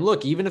December. And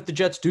look, even if the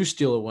Jets do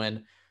steal a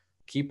win,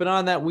 keep an eye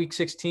on that Week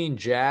 16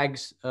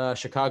 Jags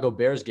Chicago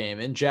Bears game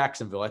in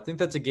Jacksonville. I think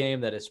that's a game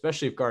that,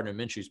 especially if Gardner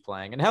Minshew's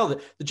playing, and hell,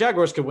 the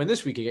Jaguars could win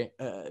this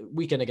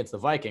weekend against the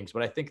Vikings,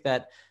 but I think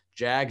that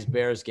Jags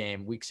Bears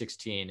game Week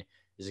 16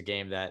 is a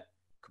game that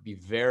could be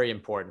very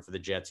important for the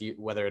Jets,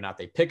 whether or not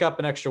they pick up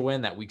an extra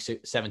win. That Week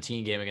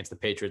 17 game against the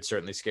Patriots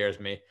certainly scares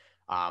me,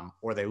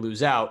 or they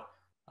lose out.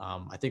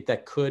 I think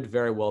that could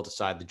very well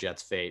decide the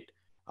Jets' fate.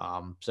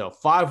 So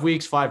 5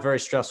 weeks, 5 very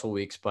stressful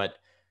weeks, but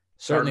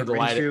certainly the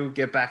light.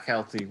 Get back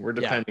healthy. We're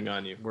depending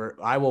on you.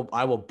 I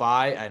will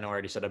buy. I know I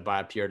already said I'd buy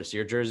a Pierre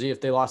Desir jersey if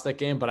they lost that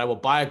game, but I will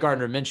buy a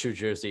Gardner Minshew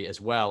jersey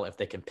as well if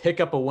they can pick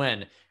up a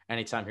win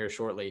anytime here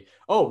shortly.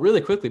 Oh,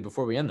 really quickly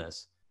before we end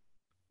this,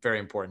 very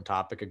important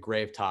topic, a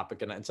grave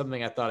topic, and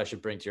something I thought I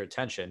should bring to your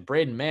attention.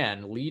 Braden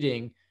Mann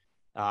leading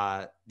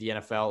the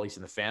NFL, at least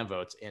in the fan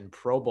votes, in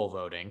Pro Bowl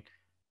voting.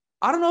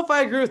 I don't know if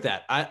I agree with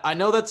that. I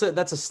know that's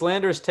a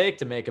slanderous take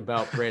to make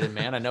about Braden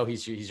Mann. I know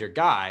he's your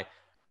guy.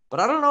 But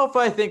I don't know if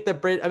I think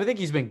that I think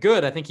he's been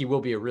good. I think he will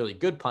be a really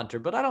good punter,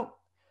 but I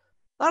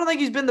don't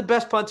think he's been the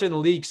best punter in the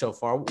league so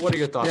far. What are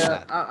your thoughts on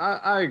that?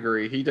 I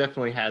agree. He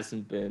definitely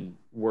hasn't been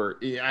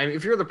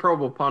if you're the Pro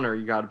Bowl punter,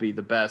 you got to be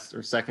the best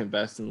or second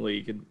best in the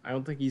league. And I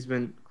don't think he's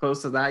been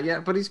close to that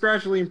yet, but he's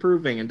gradually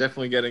improving and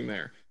definitely getting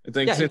there. I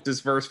think since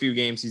his first few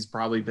games, he's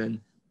probably been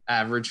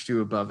average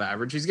to above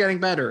average. He's getting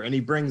better, and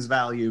he brings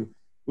value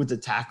with the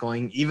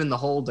tackling, even the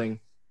holding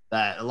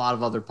that a lot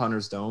of other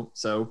punters don't.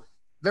 So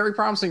very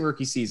promising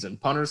rookie season.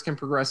 Punters can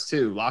progress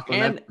too. Lachlan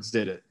Edwards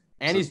did it.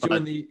 And he's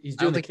doing the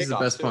kickoffs. He's the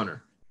best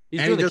punter.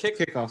 He's doing the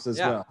kickoffs as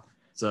well.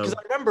 So because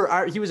I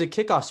remember he was a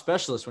kickoff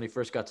specialist when he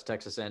first got to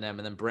Texas A&M, and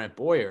then Brant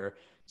Boyer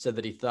said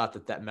that he thought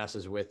that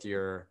messes with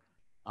your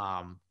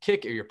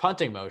kick or your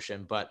punting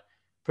motion, but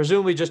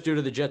presumably just due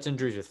to the Jets'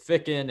 injuries with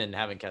Ficken and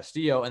having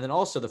Castillo, and then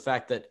also the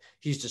fact that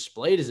he's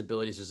displayed his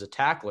abilities as a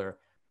tackler,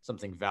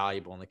 something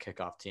valuable in the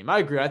kickoff team. I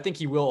agree. I think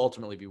he will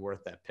ultimately be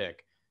worth that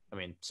pick. I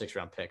mean,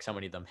 6-round picks, how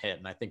many of them hit?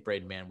 And I think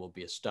Braden Mann will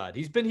be a stud.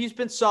 He's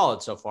been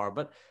solid so far,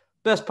 but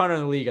best punter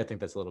in the league, I think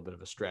that's a little bit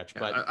of a stretch.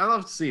 But I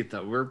love to see it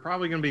though. We're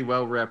probably going to be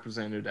well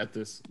represented at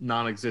this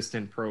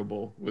non-existent Pro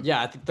Bowl with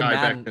I think the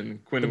Beck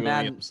and Quinnen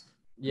Williams,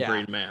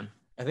 Braden Mann.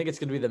 I think it's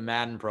going to be the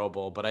Madden Pro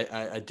Bowl, but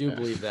I do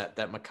believe that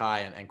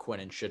Mackay and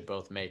Quinnen should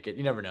both make it.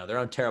 You never know. They're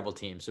on terrible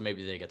teams, so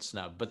maybe they get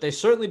snubbed. But they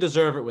certainly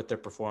deserve it with their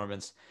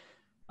performance.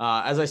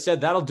 As I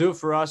said, that'll do it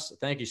for us.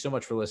 Thank you so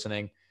much for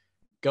listening.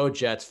 Go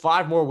Jets.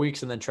 5 more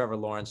weeks, and then Trevor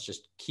Lawrence.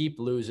 Just keep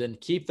losing.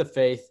 Keep the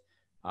faith.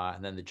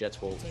 And then the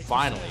Jets will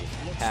finally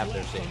have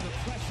their safety.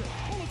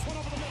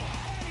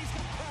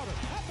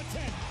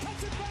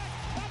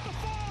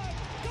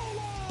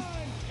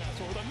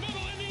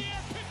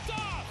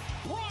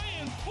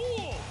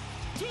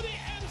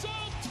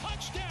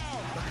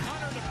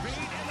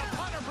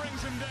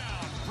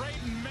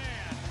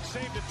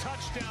 Saved a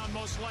touchdown,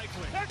 most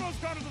likely. There goes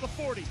Garner to the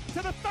 40,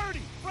 to the 30,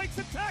 breaks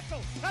a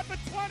tackle at the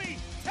 20,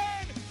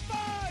 10,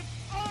 5,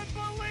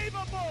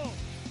 unbelievable!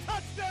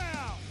 Touchdown!